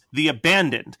 There was The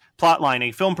Abandoned plotline.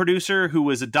 A film producer who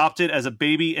was adopted as a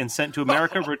baby and sent to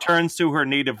America returns to her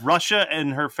native Russia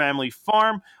and her family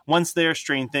farm. Once there,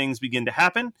 strange things begin to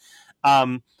happen.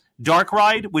 Dark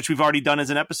Ride, which we've already done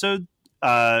as an episode.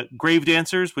 Grave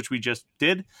Dancers, which we just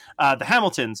did. The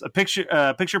Hamiltons, a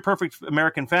picture perfect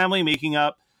American family making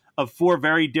up of 4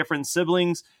 very different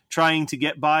siblings trying to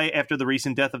get by after the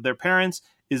recent death of their parents,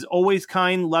 is always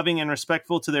kind, loving, and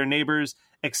respectful to their neighbors,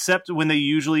 except when they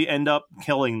usually end up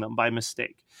killing them by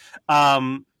mistake.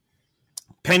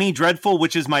 Penny Dreadful,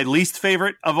 which is my least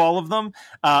favorite of all of them.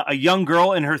 A young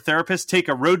girl and her therapist take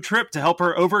a road trip to help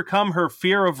her overcome her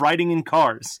fear of riding in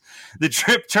cars. The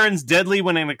trip turns deadly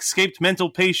when an escaped mental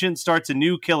patient starts a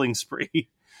new killing spree.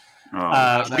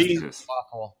 Jesus.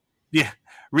 Awful. Yeah.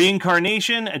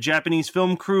 Reincarnation, a Japanese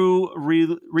film crew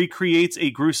recreates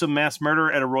a gruesome mass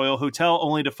murder at a royal hotel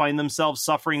only to find themselves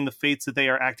suffering the fates that they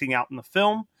are acting out in the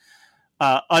film.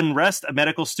 Unrest, a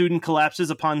medical student collapses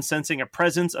upon sensing a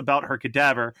presence about her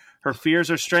cadaver. Her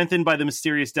fears are strengthened by the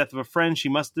mysterious death of a friend. She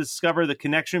must discover the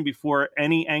connection before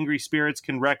any angry spirits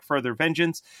can wreak further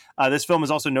vengeance. This film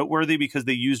is also noteworthy because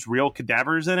they used real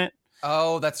cadavers in it.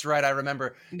 Oh, that's right. I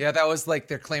remember. Yeah, that was like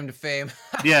their claim to fame.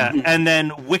 Yeah, and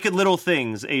then Wicked Little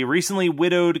Things. A recently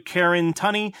widowed Karen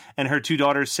Tunney and her 2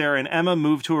 daughters, Sarah and Emma,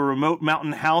 moved to a remote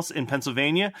mountain house in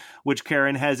Pennsylvania, which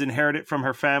Karen has inherited from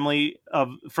the family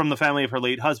of her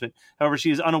late husband. However,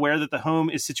 she is unaware that the home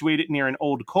is situated near an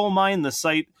old coal mine, the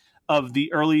site of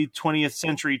the early 20th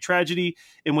century tragedy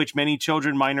in which many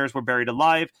children miners were buried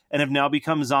alive and have now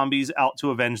become zombies out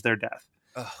to avenge their death.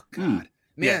 Oh, God.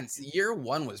 Man, year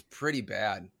 1 was pretty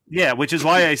bad. Yeah, which is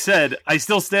why I said I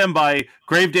still stand by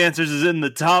Grave Dancers is in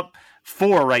the top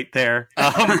 4 right there.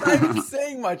 I'm not even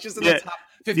saying much, just in the top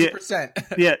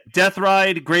 50%. Yeah, Death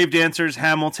Ride, Grave Dancers,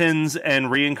 Hamiltons,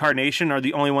 and Reincarnation are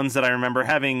the only ones that I remember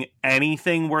having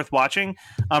anything worth watching.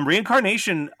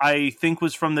 Reincarnation, I think,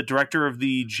 was from the director of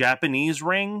the Japanese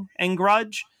Ring and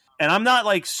Grudge. And I'm not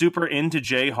like super into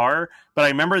J-horror, but I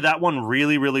remember that one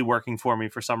really, really working for me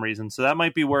for some reason. So that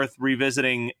might be worth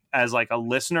revisiting as like a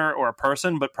listener or a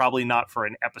person, but probably not for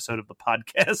an episode of the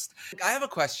podcast. I have a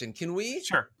question. Can we?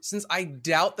 Sure. Since I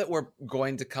doubt that we're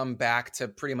going to come back to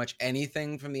pretty much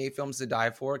anything from the 8 Films to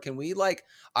Die For, can we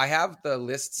I have the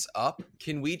lists up.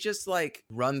 Can we just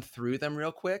run through them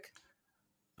real quick?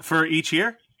 For each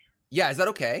year? Yeah, is that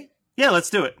okay? Yeah, let's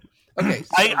do it. Okay. So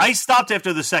I stopped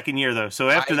after the second year, though. So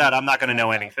after that, I'm not going to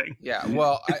know anything. Yeah,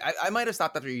 well, I might have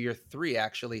stopped after year 3,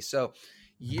 actually. So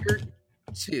year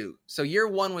 2. So year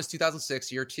 1 was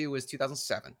 2006. Year 2 was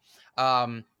 2007.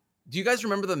 Do you guys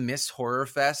remember the Miss Horror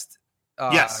Fest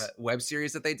yes. web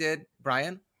series that they did,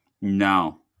 Brian?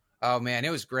 No. Oh, man, it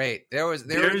was great. There were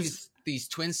these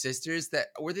twin sisters that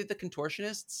were they the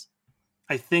contortionists?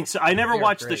 I think so. I never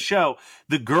watched the show.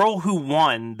 The girl who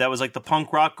won, that was like the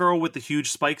punk rock girl with the huge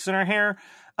spikes in her hair.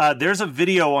 There's a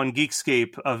video on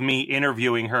Geekscape of me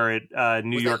interviewing her at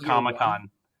New York Comic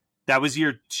Con. That was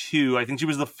year 2. I think she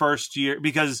was the first year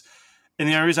because, and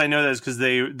the only reason I know that is because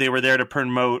they were there to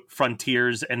promote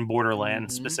Frontiers and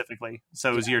Borderland specifically.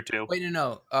 So it was year 2. Wait,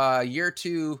 no. Year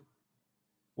 2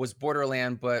 was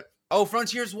Borderland, but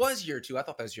Frontiers was year 2. I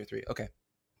thought that was year 3. Okay.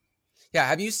 Yeah.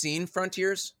 Have you seen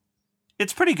Frontiers?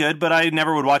 It's pretty good, but I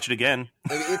never would watch it again.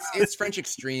 It's French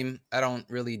Extreme. I don't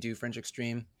really do French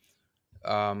Extreme.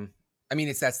 I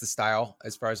mean, that's the style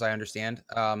as far as I understand.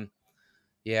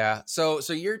 Yeah. So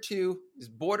year 2 is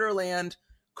Borderland,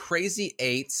 Crazy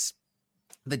Eights,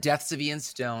 The Deaths of Ian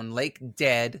Stone, Lake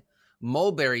Dead,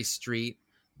 Mulberry Street,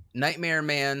 Nightmare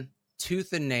Man,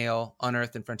 Tooth and Nail,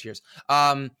 Unearthed, and Frontiers.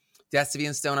 Deaths of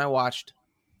Ian Stone I watched.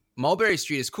 Mulberry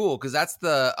Street is cool because that's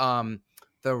the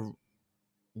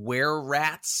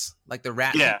were-rats, like the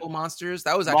rat people monsters.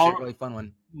 That was actually a really fun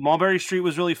one. Mulberry Street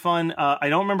was really fun. I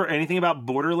don't remember anything about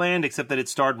Borderland except that it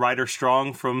starred Ryder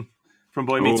Strong from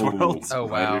Boy Meets World. Oh,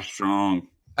 wow. Ryder Strong.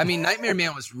 I mean, Nightmare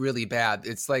Man was really bad.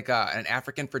 It's like an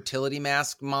African fertility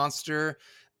mask monster.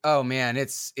 Oh, man,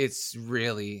 it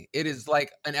is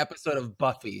like an episode of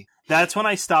Buffy. That's when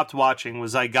I stopped watching,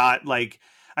 was I got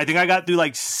I think I got through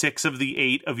like 6 of the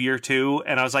 8 of year 2,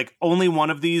 and I was like, only one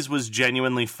of these was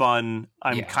genuinely fun.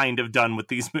 I'm kind of done with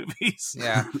these movies.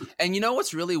 Yeah. And you know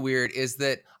what's really weird is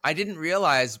that I didn't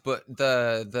realize, but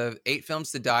the 8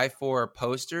 Films to Die For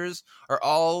posters are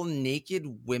all naked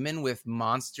women with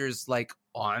monsters like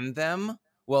on them.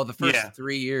 Well, the first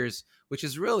 3 years, which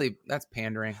is really, that's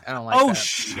pandering. I don't like that. Oh,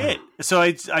 shit. So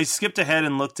I skipped ahead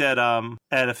and looked at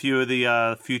a few of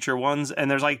the future ones,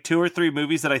 and there's like 2 or 3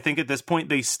 movies that I think at this point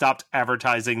they stopped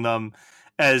advertising them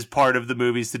as part of the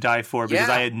movies to die for, because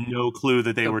I had no clue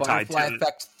that they were tied to Butterfly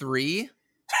Effect 3.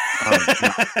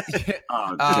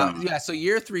 So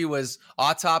year 3 was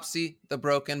Autopsy, The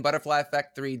Broken, Butterfly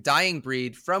Effect 3, Dying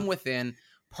Breed, From Within,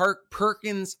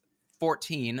 Perkins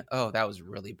 14. Oh, that was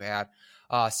really bad.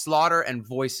 Slaughter, and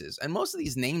Voices. And most of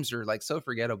these names are like so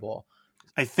forgettable.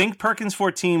 I think Perkins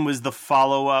 14 was the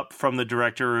follow-up from the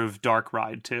director of Dark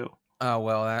Ride too. Oh,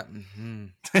 well, that.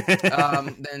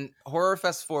 Then Horror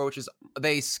Fest 4, which is,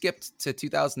 they skipped to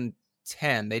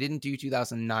 2010. They didn't do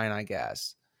 2009, I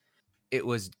guess. It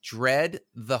was Dread,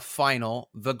 The Final,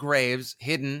 The Graves,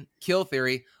 Hidden, Kill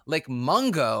Theory, Lake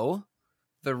Mungo,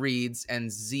 The Reeds, and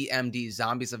ZMD,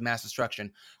 Zombies of Mass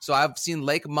Destruction. So I've seen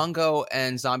Lake Mungo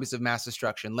and Zombies of Mass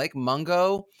Destruction. Lake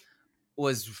Mungo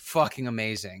was fucking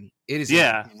amazing. It is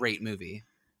a great movie.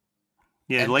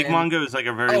 Yeah, Lake Mungo is like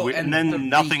a very weird, and then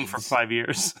nothing for 5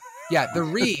 years. Yeah, The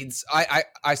Reeds. I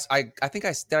think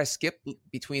I skip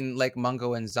between Lake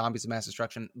Mungo and Zombies of Mass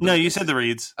Destruction. No, you said The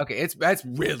Reeds. Okay, that's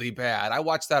really bad. I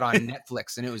watched that on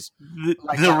Netflix, and it was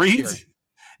The Reeds.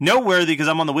 Noteworthy, because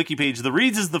I'm on the wiki page. The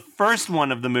Reeds is the first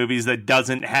one of the movies that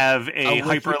doesn't have a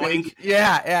hyperlink.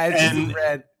 Yeah, it's just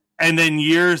red. And then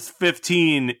years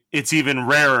 15, it's even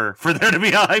rarer for there to be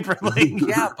a hyperlink.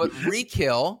 Yeah, but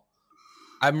Rekill,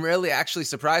 I'm really actually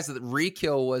surprised that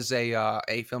Rekill was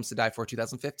a Films to Die For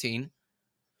 2015.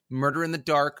 Murder in the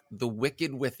Dark, The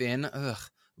Wicked Within,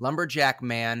 Lumberjack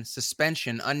Man,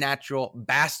 Suspension, Unnatural,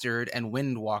 Bastard, and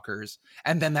Windwalkers,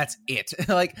 and then that's it.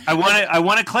 Like I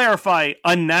want to clarify: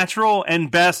 Unnatural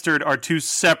and Bastard are 2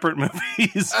 separate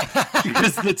movies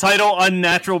because the title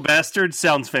 "Unnatural Bastard"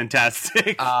 sounds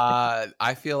fantastic.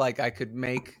 I feel like I could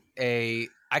make a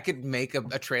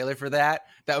trailer for that.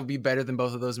 That would be better than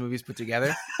both of those movies put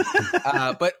together.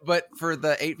 But for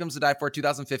the 8 Films to Die For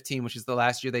 2015, which is the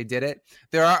last year they did it,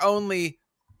 there are only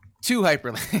 2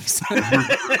 hyperlinks.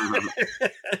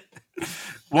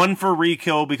 One for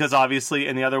Rekill, because obviously,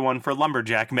 and the other one for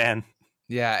Lumberjack Man.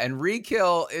 Yeah, and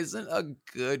Rekill isn't a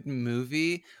good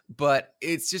movie, but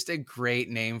it's just a great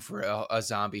name for a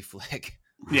zombie flick.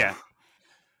 Yeah.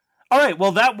 All right,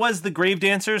 well, that was The Grave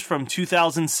Dancers from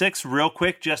 2006. Real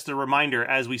quick, just a reminder,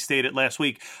 as we stated last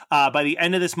week, by the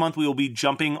end of this month, we will be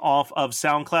jumping off of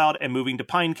SoundCloud and moving to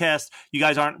Pinecast. You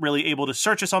guys aren't really able to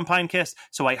search us on Pinecast,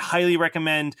 so I highly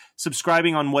recommend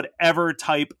subscribing on whatever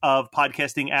type of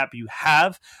podcasting app you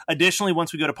have. Additionally,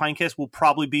 once we go to Pinecast, we'll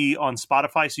probably be on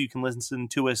Spotify, so you can listen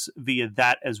to us via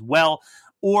that as well.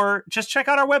 Or just check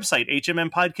out our website,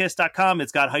 hmmpodcast.com.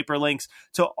 It's got hyperlinks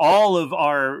to all of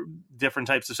our different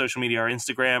types of social media, our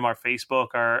Instagram, our Facebook,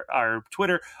 our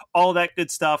Twitter, all that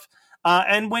good stuff.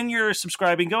 And when you're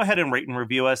subscribing, go ahead and rate and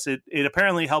review us. It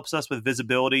apparently helps us with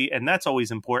visibility, and that's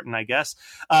always important, I guess.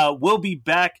 We'll be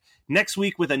back next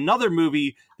week with another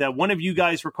movie that one of you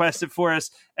guys requested for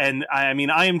us. And I mean,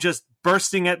 I am just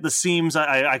bursting at the seams.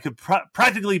 I could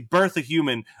practically birth a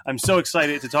human. I'm so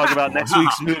excited to talk about next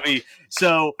week's movie.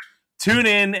 So tune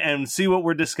in and see what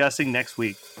we're discussing next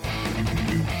week.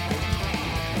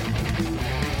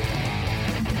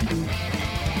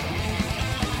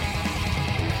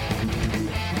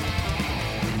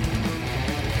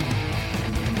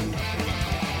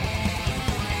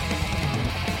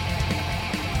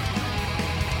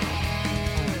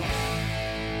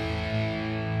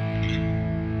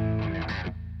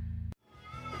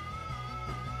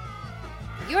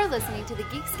 You're listening to the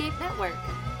Geekscape Network.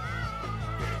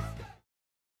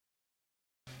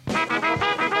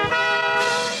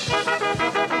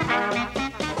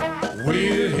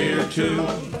 We're here to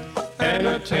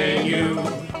entertain you.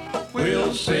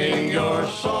 We'll sing your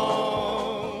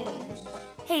song.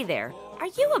 Hey there. Are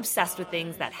you obsessed with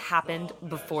things that happened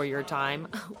before your time?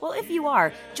 Well, if you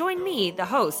are, join me, the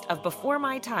host of Before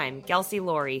My Time, Kelsey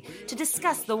Laurie, to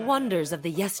discuss the wonders of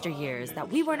the yesteryears that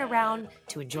we weren't around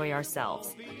to enjoy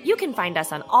ourselves. You can find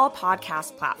us on all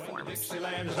podcast platforms.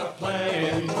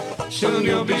 Soon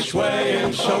you'll be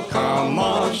swaying, so come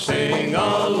on, sing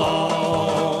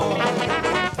along.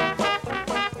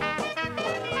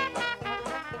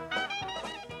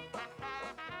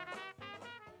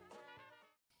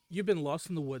 You've been lost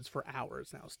in the woods for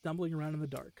hours now, stumbling around in the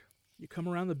dark. You come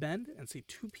around the bend and see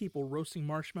two people roasting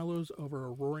marshmallows over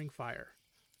a roaring fire.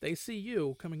 They see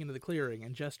you coming into the clearing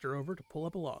and gesture over to pull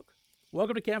up a log.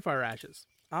 Welcome to Campfire Ashes.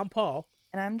 I'm Paul.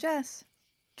 And I'm Jess.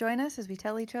 Join us as we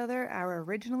tell each other our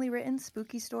originally written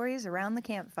spooky stories around the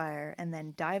campfire and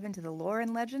then dive into the lore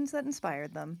and legends that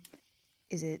inspired them.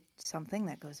 Is it something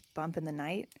that goes bump in the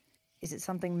night? Is it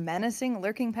something menacing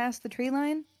lurking past the tree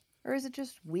line? Or is it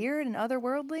just weird and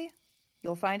otherworldly?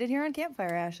 You'll find it here on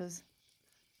Campfire Ashes.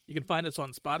 You can find us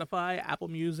on Spotify, Apple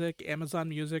Music, Amazon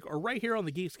Music, or right here on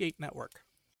the Geekscape Network.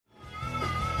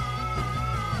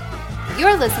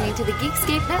 You're listening to the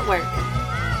Geekscape Network.